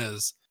assume it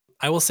is.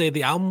 I will say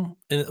the album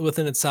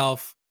within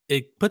itself,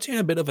 it puts you in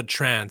a bit of a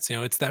trance. You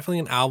know, it's definitely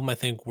an album I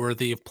think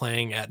worthy of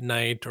playing at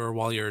night or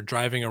while you're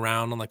driving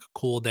around on like a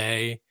cool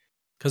day,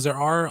 because there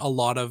are a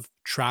lot of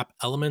trap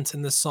elements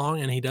in this song,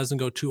 and he doesn't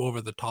go too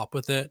over the top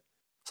with it.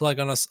 So like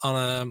on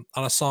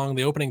a song,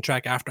 the opening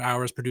track After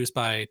Hours produced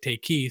by Tay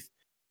Keith,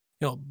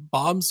 you know,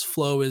 Bob's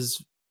flow is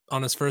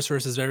on his first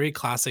verse is very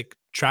classic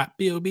trap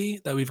BOB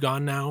that we've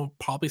gone now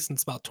probably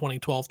since about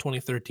 2012,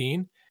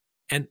 2013.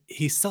 And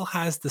he still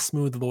has the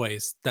smooth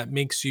voice that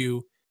makes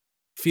you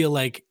feel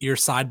like you're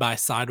side by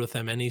side with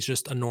him and he's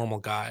just a normal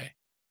guy.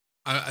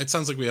 It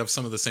sounds like we have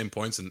some of the same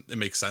points, and it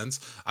makes sense.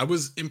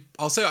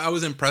 I'll say I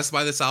was impressed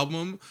by this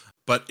album,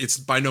 but it's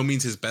by no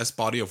means his best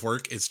body of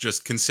work. It's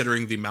just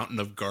considering the mountain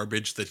of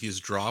garbage that he's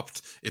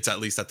dropped, it's at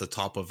least at the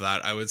top of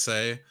that, I would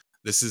say.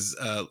 This is,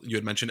 you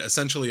had mentioned,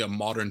 essentially a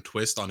modern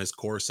twist on his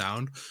core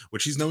sound,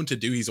 which he's known to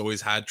do. He's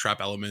always had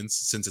trap elements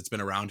since it's been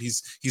around.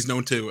 He's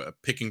known to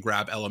pick and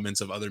grab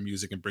elements of other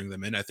music and bring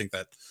them in. I think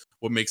that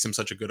what makes him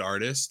such a good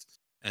artist.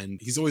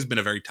 And he's always been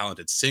a very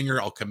talented singer.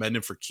 I'll commend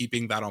him for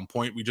keeping that on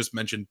point. We just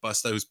mentioned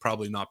Busta, who's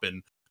probably not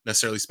been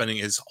necessarily spending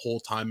his whole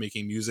time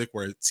making music,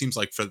 where it seems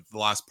like for the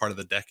last part of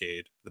the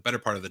decade, the better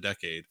part of the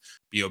decade,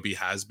 B.O.B.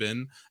 has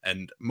been.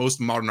 And most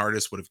modern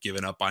artists would have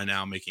given up by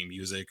now making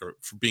music or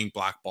for being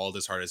blackballed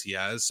as hard as he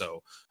has.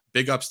 So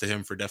big ups to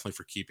him for definitely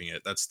for keeping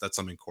it. That's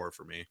something core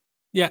for me.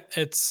 Yeah,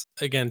 it's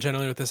again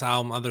generally with this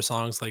album, other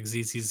songs like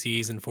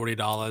ZZZs and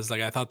 $40,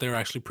 like I thought they were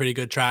actually pretty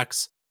good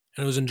tracks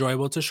and it was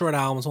enjoyable. It's a short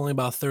album, it's only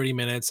about 30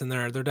 minutes, and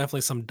there are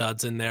definitely some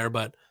duds in there,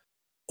 but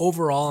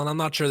overall, and I'm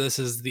not sure this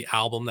is the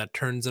album that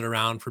turns it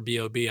around for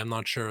B.O.B. I'm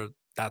not sure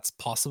that's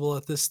possible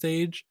at this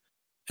stage.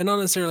 and not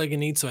necessarily like it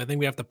needs to. I think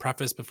we have to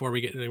preface before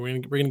we get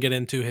we're gonna get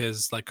into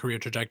his like career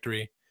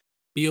trajectory.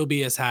 B.O.B.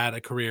 has had a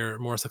career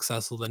more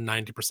successful than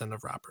 90%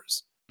 of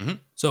rappers. Mhm.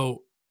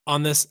 So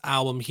on this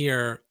album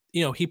here,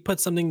 he put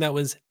something that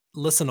was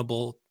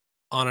listenable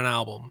on an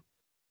album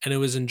and it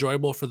was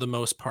enjoyable for the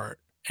most part.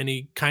 And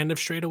he kind of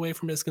strayed away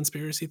from his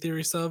conspiracy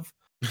theory stuff,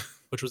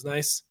 which was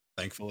nice.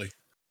 Thankfully.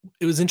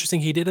 It was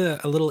interesting. He did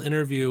a little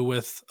interview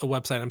with a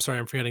website. I'm sorry,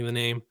 I'm forgetting the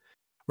name,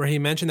 where he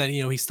mentioned that,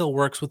 he still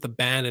works with the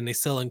band and they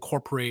still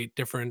incorporate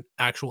different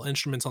actual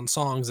instruments on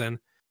songs. And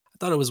I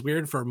thought it was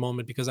weird for a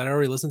moment because I'd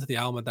already listened to the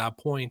album at that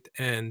point,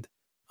 and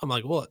I'm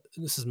like, well,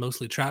 this is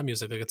mostly trap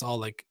music. Like it's all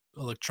like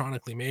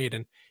electronically made.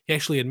 And he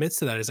actually admits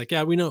to that. He's like,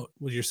 yeah, we know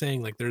what you're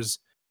saying. Like there's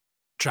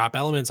trap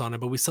elements on it,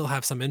 but we still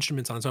have some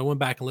instruments on it. So I went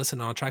back and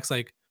listened on tracks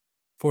like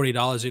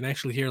 $40. You can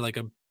actually hear like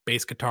a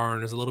bass guitar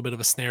and there's a little bit of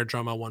a snare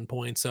drum at one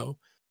point. So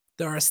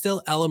there are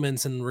still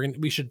elements, and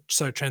we should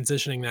start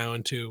transitioning now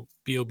into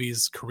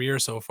B.O.B.'s career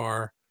so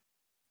far.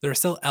 There are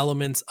still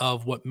elements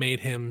of what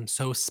made him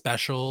so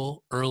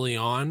special early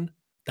on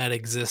that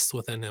exists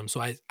within him.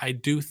 So I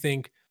do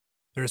think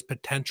there's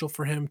potential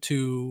for him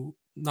to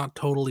not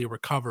totally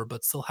recover,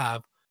 but still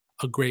have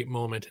a great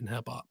moment in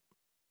hip hop.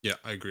 Yeah,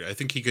 I agree. I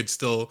think he could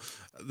still.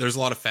 There's a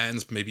lot of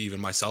fans, maybe even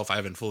myself. I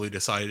haven't fully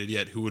decided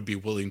yet who would be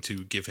willing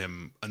to give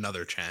him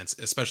another chance,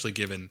 especially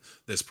given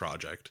this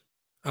project.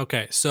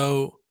 Okay,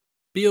 so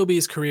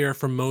B.O.B.'s career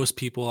for most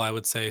people, I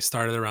would say,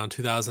 started around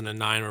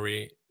 2009,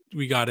 where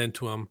we got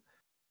into him.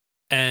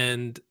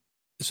 And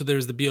so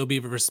there's the B.O.B.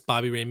 versus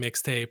Bobby Ray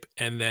mixtape,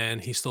 and then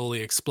he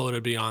slowly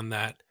exploded beyond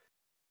that.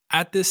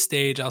 At this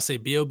stage, I'll say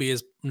B.O.B.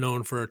 is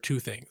known for two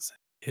things: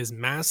 his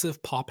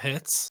massive pop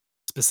hits,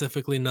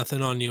 specifically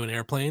Nothing on You and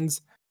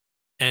Airplanes,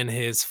 and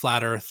his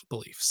flat earth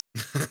beliefs.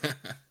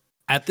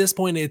 At this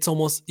point, it's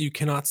almost you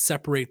cannot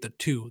separate the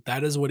two.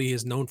 That is what he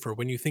is known for.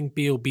 When you think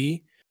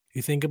B.O.B.,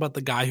 you think about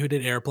the guy who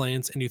did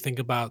Airplanes and you think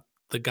about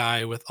the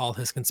guy with all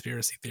his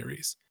conspiracy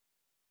theories.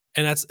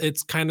 And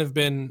it's kind of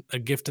been a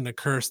gift and a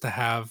curse to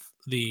have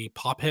the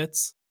pop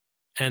hits,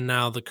 and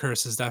now the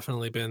curse has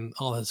definitely been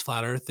all his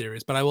flat earth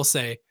theories. But I will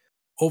say,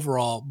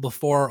 overall,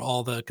 before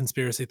all the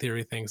conspiracy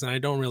theory things, and I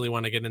don't really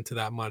want to get into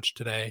that much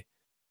today,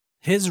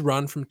 his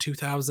run from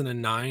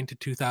 2009 to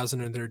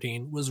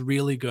 2013 was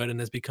really good and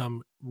has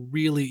become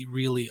really,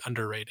 really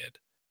underrated.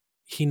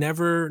 He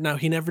never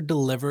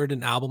delivered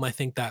an album I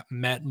think that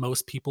met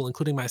most people,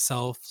 including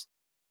myself,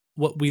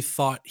 what we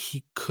thought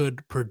he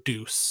could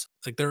produce.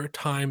 Like there are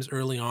times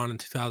early on in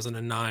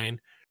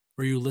 2009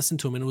 where you listen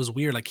to him and it was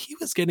weird. Like he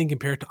was getting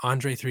compared to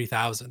Andre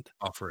 3000.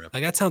 Offer him.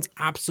 Like that sounds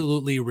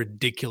absolutely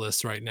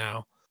ridiculous right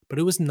now, but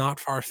it was not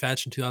far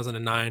fetched in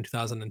 2009,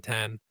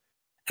 2010.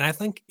 And I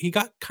think he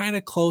got kind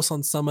of close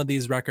on some of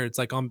these records.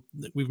 Like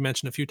we've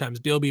mentioned a few times,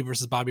 B.O.B.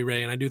 versus Bobby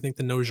Ray, and I do think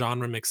the No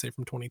Genre mixtape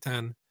from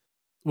 2010,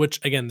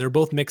 which again, they're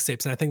both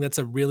mixtapes, and I think that's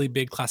a really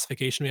big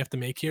classification we have to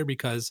make here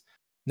because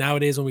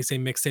nowadays when we say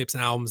mixtapes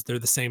and albums, they're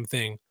the same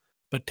thing.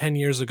 But 10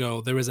 years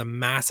ago, there was a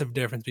massive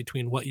difference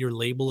between what your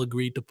label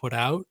agreed to put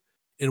out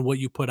and what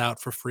you put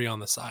out for free on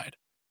the side.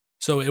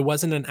 So it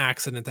wasn't an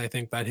accident, I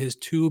think, that his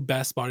two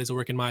best bodies of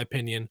work, in my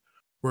opinion,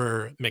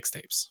 were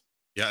mixtapes.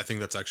 Yeah, I think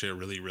that's actually a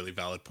really, really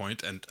valid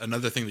point. And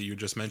another thing that you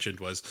just mentioned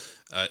was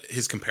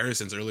his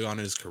comparisons early on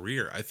in his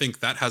career. I think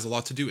that has a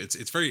lot to do.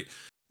 It's very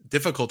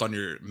difficult on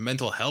your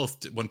mental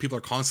health when people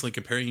are constantly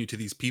comparing you to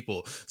these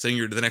people, saying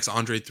you're the next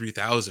Andre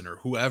 3000 or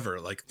whoever.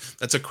 Like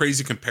that's a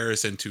crazy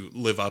comparison to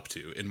live up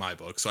to in my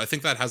book. So I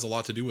think that has a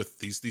lot to do with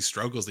these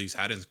struggles that he's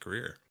had in his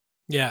career.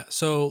 Yeah,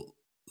 so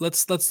let's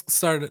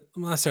start not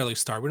necessarily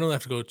start. We don't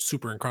have to go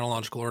super in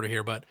chronological order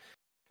here, but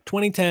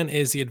 2010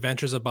 is The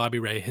Adventures of Bobby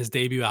Ray, his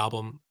debut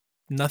album.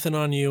 Nothing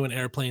on You and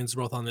Airplanes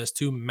both on this,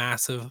 two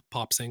massive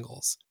pop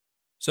singles.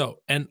 So,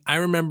 and I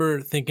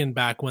remember thinking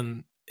back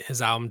when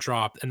his album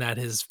dropped and that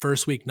his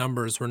first week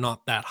numbers were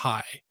not that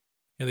high.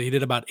 He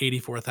did about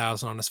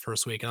 84,000 on his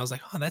first week. And I was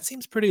like, oh, that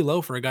seems pretty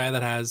low for a guy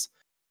that has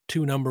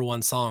two number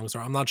one songs. Or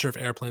I'm not sure if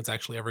Airplanes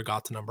actually ever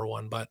got to number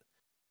one, but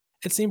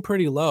it seemed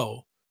pretty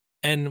low.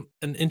 And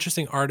an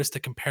interesting artist to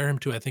compare him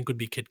to, I think, would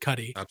be Kid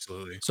Cudi.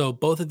 Absolutely. So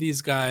both of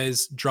these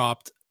guys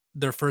dropped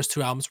their first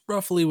two albums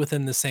roughly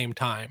within the same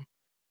time.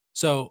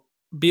 So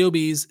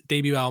B.O.B.'s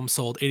debut album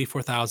sold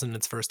 84,000 in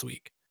its first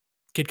week.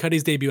 Kid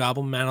Cudi's debut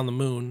album, Man on the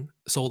Moon,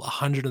 sold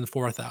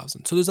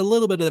 104,000. So there's a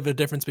little bit of a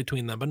difference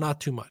between them, but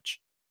not too much.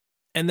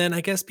 And then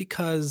I guess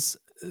because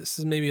this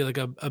is maybe like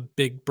a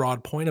big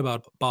broad point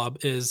about Bob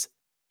is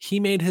he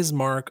made his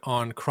mark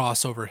on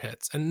crossover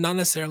hits and not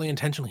necessarily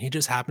intentionally. He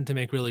just happened to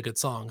make really good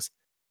songs.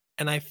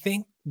 And I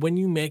think when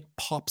you make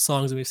pop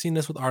songs, and we've seen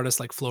this with artists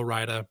like Flo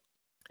Rida,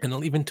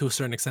 and even to a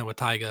certain extent with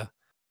Tyga,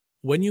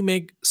 when you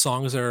make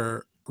songs that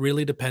are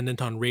really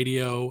dependent on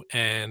radio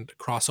and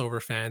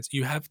crossover fans,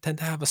 you tend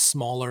to have a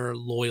smaller,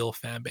 loyal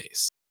fan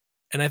base.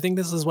 And I think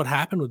this is what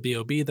happened with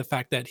B.O.B. The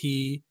fact that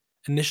he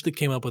initially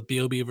came up with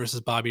B.O.B.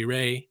 versus Bobby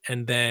Ray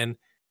and then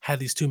had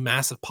these two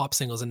massive pop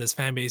singles, and his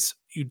fan base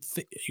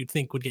you'd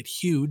think would get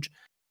huge.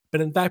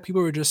 But in fact,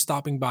 people were just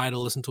stopping by to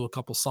listen to a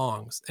couple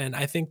songs. And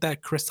I think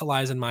that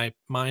crystallized in my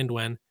mind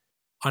when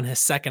on his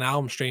second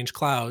album, Strange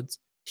Clouds,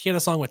 he had a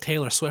song with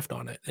Taylor Swift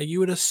on it. And you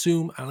would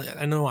assume,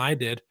 I know I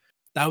did,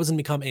 that was gonna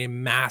become a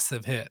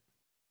massive hit.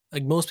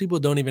 Like, most people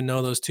don't even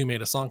know those 2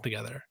 made a song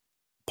together.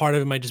 Part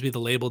of it might just be the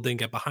label didn't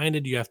get behind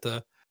it. You have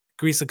to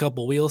grease a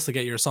couple wheels to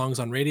get your songs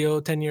on radio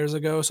 10 years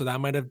ago, so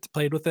that might have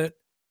played with it.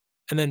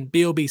 And then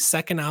B.O.B.'s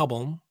second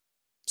album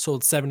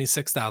sold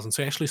 76,000,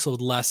 so he actually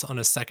sold less on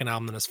his second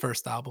album than his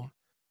first album.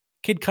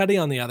 Kid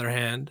Cudi, on the other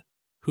hand,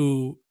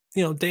 who,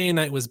 Day and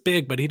Night was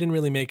big, but he didn't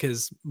really make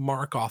his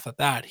mark off of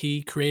that.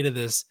 He created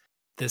this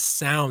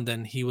sound,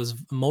 and he was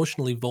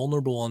emotionally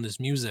vulnerable on his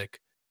music.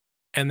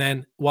 And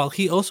then while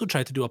he also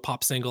tried to do a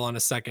pop single on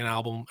his second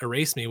album,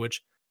 Erase Me,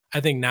 which I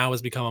think now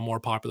has become a more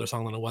popular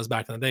song than it was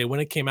back in the day, when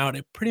it came out,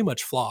 it pretty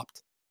much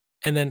flopped.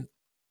 And then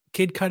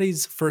Kid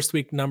Cudi's first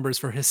week numbers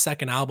for his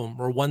second album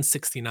were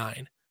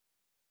 169.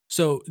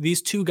 So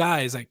these two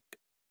guys, like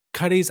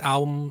Cudi's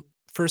album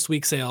first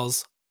week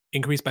sales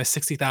increased by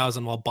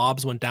 60,000 while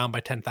Bob's went down by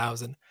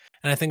 10,000.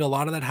 And I think a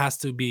lot of that has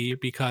to be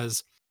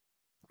because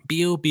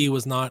B.O.B.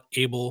 was not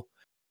able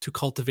to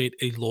cultivate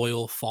a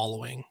loyal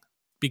following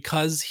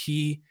because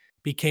he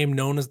became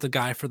known as the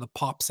guy for the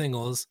pop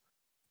singles,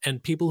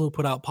 and people who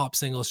put out pop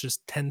singles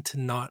just tend to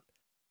not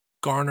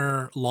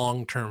garner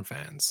long-term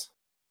fans.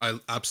 I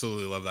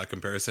absolutely love that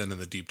comparison and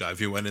the deep dive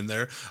you went in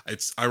there.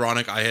 It's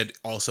ironic. I had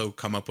also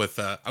come up with.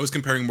 I was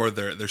comparing more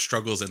their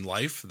struggles in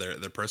life,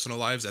 their personal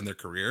lives, and their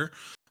career.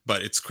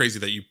 But it's crazy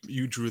that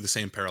you drew the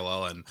same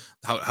parallel and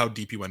how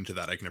deep you went into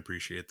that. I can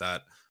appreciate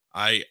that.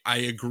 I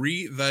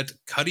agree that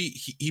Cuddy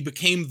he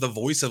became the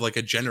voice of like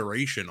a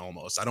generation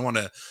almost. I don't want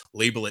to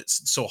label it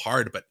so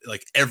hard, but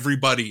like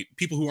everybody,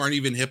 people who aren't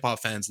even hip hop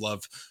fans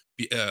love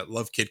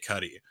Kid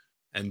Cudi.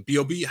 And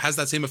B.O.B. has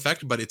that same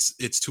effect, but it's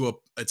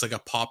like a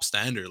pop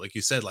standard, like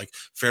you said, like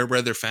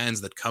Fairweather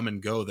fans that come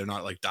and go. They're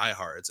not like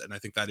diehards, and I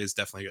think that is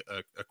definitely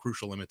a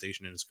crucial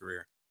limitation in his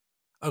career.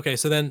 Okay,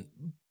 so then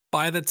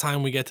by the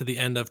time we get to the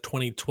end of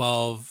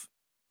 2012,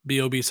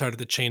 B.O.B. started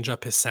to change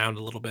up his sound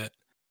a little bit.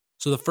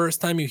 So the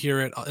first time you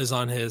hear it is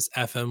on his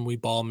FM We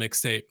Ball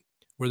mixtape,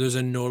 where there's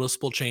a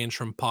noticeable change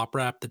from pop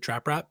rap to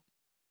trap rap.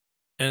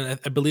 And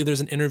I believe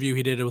there's an interview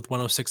he did with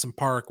 106 in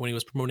Park when he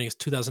was promoting his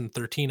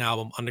 2013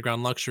 album,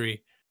 Underground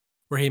Luxury,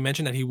 where he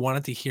mentioned that he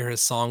wanted to hear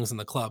his songs in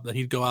the club, that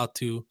he'd go out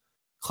to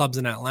clubs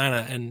in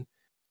Atlanta and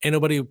ain't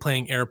nobody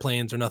playing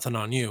Airplanes or Nothing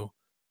on You.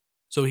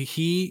 So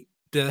he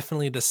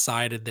definitely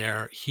decided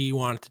there he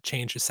wanted to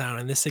change his sound.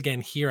 And this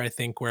again here, I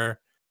think, where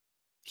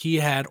he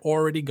had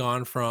already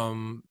gone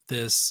from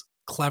this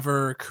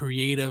clever,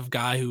 creative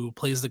guy who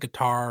plays the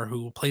guitar,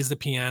 who plays the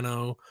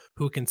piano,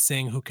 who can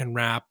sing, who can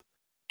rap,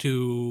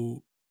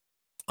 to,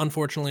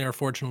 unfortunately or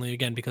fortunately,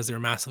 again, because they were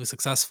massively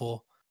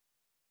successful,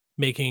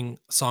 making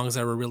songs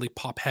that were really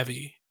pop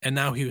heavy. And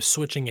now he was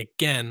switching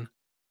again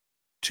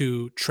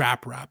to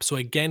trap rap. So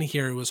again,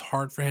 here it was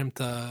hard for him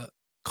to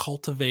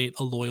cultivate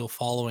a loyal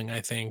following,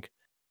 I think.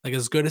 Like,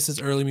 as good as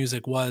his early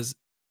music was,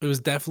 it was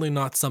definitely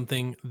not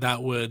something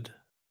that would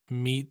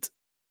meet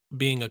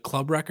being a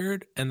club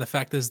record. And the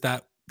fact is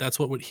that that's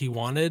what he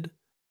wanted.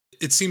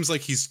 It seems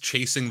like he's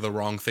chasing the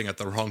wrong thing at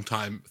the wrong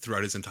time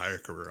throughout his entire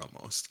career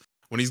almost.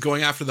 When he's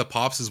going after the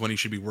pops is when he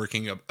should be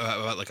working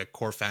about like a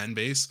core fan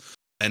base.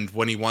 And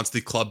when he wants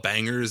the club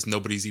bangers,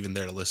 nobody's even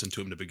there to listen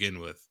to him to begin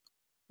with.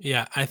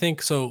 Yeah, I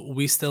think so.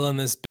 We Still in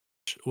This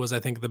Bitch was, I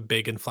think, the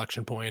big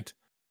inflection point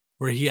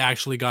where he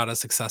actually got a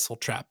successful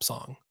trap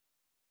song.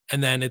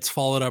 And then it's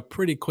followed up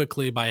pretty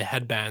quickly by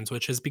Headbands,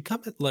 which has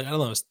become, like, I don't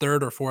know, his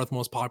third or fourth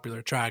most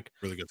popular track.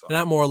 Really good song. And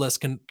that more or less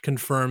can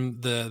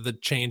confirm the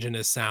change in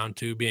his sound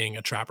to being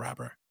a trap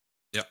rapper.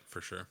 Yeah,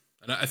 for sure.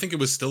 And I think it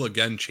was still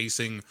again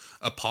chasing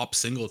a pop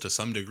single to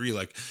some degree.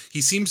 Like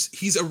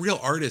he's a real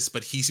artist,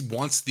 but he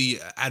wants the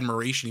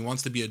admiration. He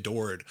wants to be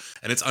adored,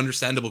 and it's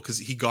understandable because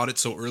he got it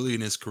so early in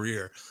his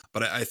career.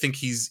 But I think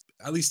he's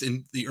at least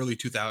in the early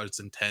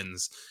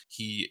 2010s,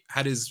 he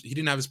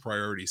didn't have his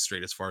priorities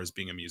straight as far as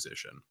being a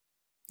musician.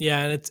 Yeah,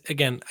 and it's,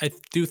 again, I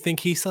do think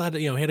he still had,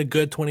 he had a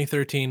good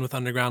 2013 with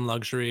Underground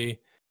Luxury.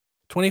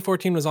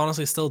 2014 was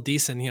honestly still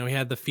decent. He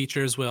had the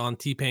features on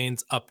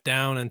T-Pain's Up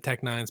Down and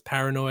Tech Nine's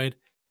Paranoid,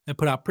 and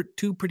put out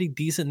two pretty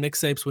decent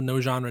mixtapes with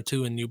No Genre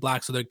 2 and New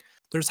Black. So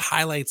there's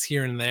highlights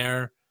here and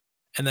there.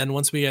 And then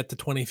once we get to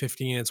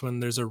 2015, it's when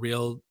there's a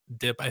real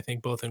dip, I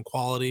think, both in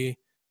quality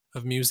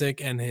of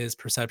music and his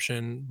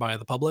perception by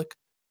the public.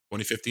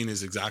 2015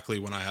 is exactly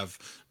when I have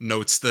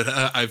notes that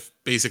I've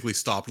basically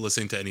stopped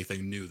listening to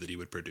anything new that he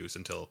would produce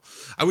until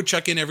I would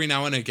check in every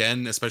now and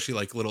again, especially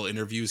like little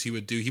interviews he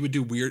would do. He would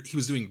do weird, he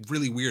was doing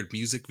really weird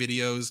music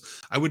videos.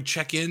 I would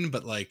check in,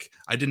 but like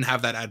I didn't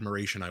have that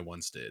admiration I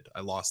once did.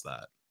 I lost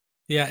that.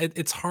 Yeah,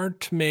 it's hard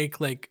to make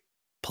like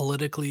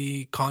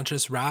politically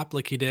conscious rap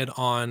like he did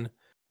on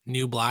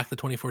New Black, the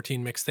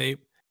 2014 mixtape,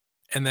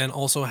 and then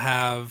also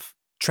have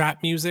trap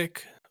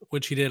music,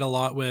 which he did a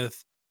lot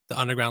with the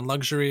Underground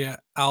Luxury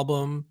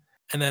album,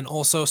 and then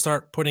also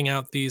start putting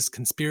out these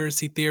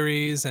conspiracy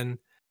theories. And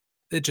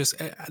it just,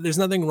 there's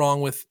nothing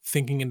wrong with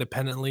thinking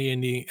independently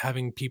and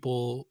having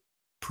people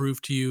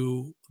prove to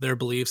you their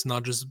beliefs,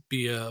 not just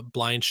be a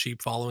blind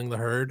sheep following the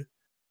herd.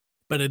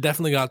 But it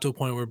definitely got to a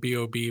point where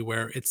B.O.B.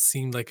 where it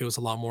seemed like it was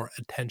a lot more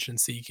attention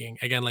seeking.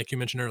 Again, like you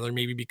mentioned earlier,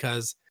 maybe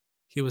because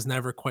he was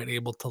never quite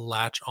able to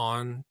latch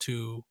on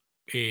to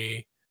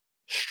a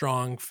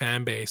strong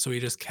fan base. So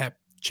he just kept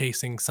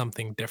chasing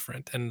something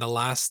different. And the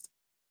last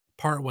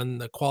part when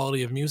the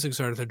quality of music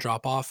started to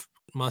drop off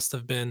must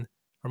have been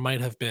or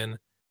might have been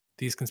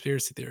these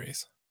conspiracy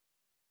theories.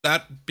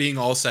 That being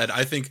all said,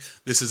 I think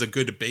this is a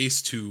good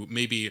base to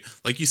maybe,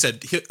 like you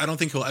said, I don't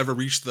think he'll ever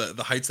reach the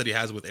heights that he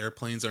has with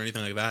Airplanes or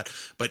anything like that,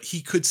 but he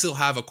could still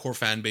have a core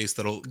fan base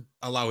that'll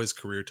allow his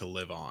career to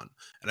live on.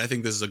 And I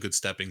think this is a good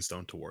stepping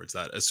stone towards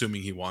that,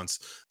 assuming he wants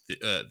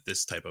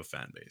this type of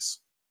fan base.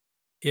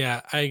 Yeah,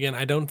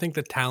 I don't think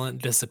the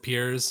talent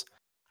disappears.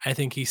 I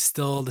think he's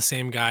still the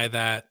same guy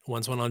that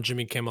once went on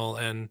Jimmy Kimmel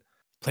and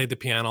played the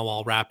piano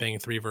while rapping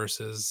 3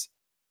 verses,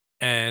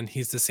 and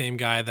he's the same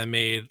guy that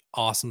made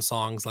awesome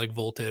songs like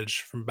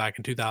Voltage from back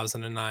in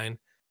 2009.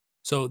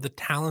 So the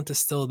talent is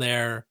still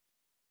there.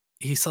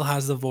 He still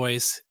has the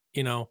voice,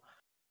 you know.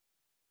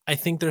 I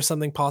think there's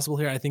something possible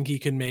here. I think he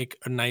can make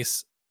a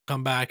nice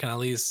comeback and at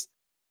least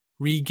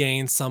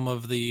regain some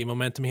of the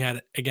momentum he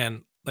had.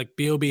 Again, like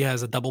B.O.B.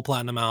 has a double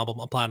platinum album,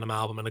 a platinum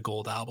album, and a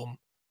gold album.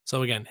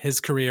 So again, his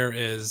career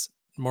is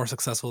more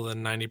successful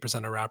than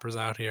 90% of rappers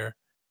out here.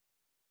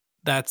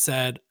 That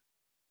said,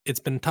 it's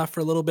been tough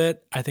for a little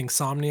bit. I think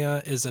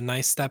Somnia is a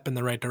nice step in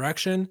the right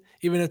direction,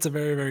 even if it's a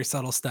very, very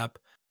subtle step.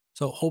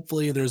 So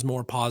hopefully there's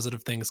more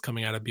positive things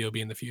coming out of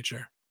B.O.B. in the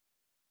future.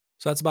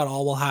 So that's about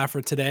all we'll have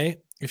for today.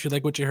 If you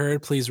like what you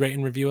heard, please rate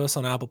and review us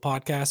on Apple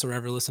Podcasts or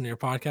wherever you listen to your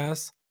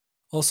podcasts.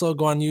 Also,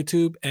 go on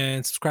YouTube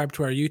and subscribe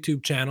to our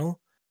YouTube channel.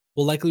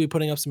 We'll likely be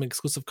putting up some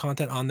exclusive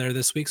content on there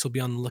this week, so be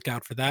on the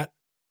lookout for that.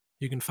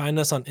 You can find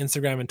us on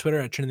Instagram and Twitter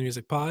at Trinity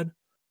Music Pod.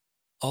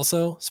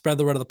 Also, spread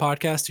the word of the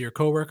podcast to your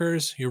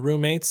coworkers, your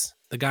roommates,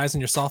 the guys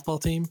on your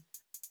softball team,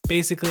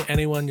 basically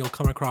anyone you'll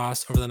come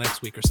across over the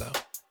next week or so.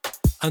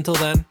 Until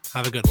then,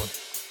 have a good one.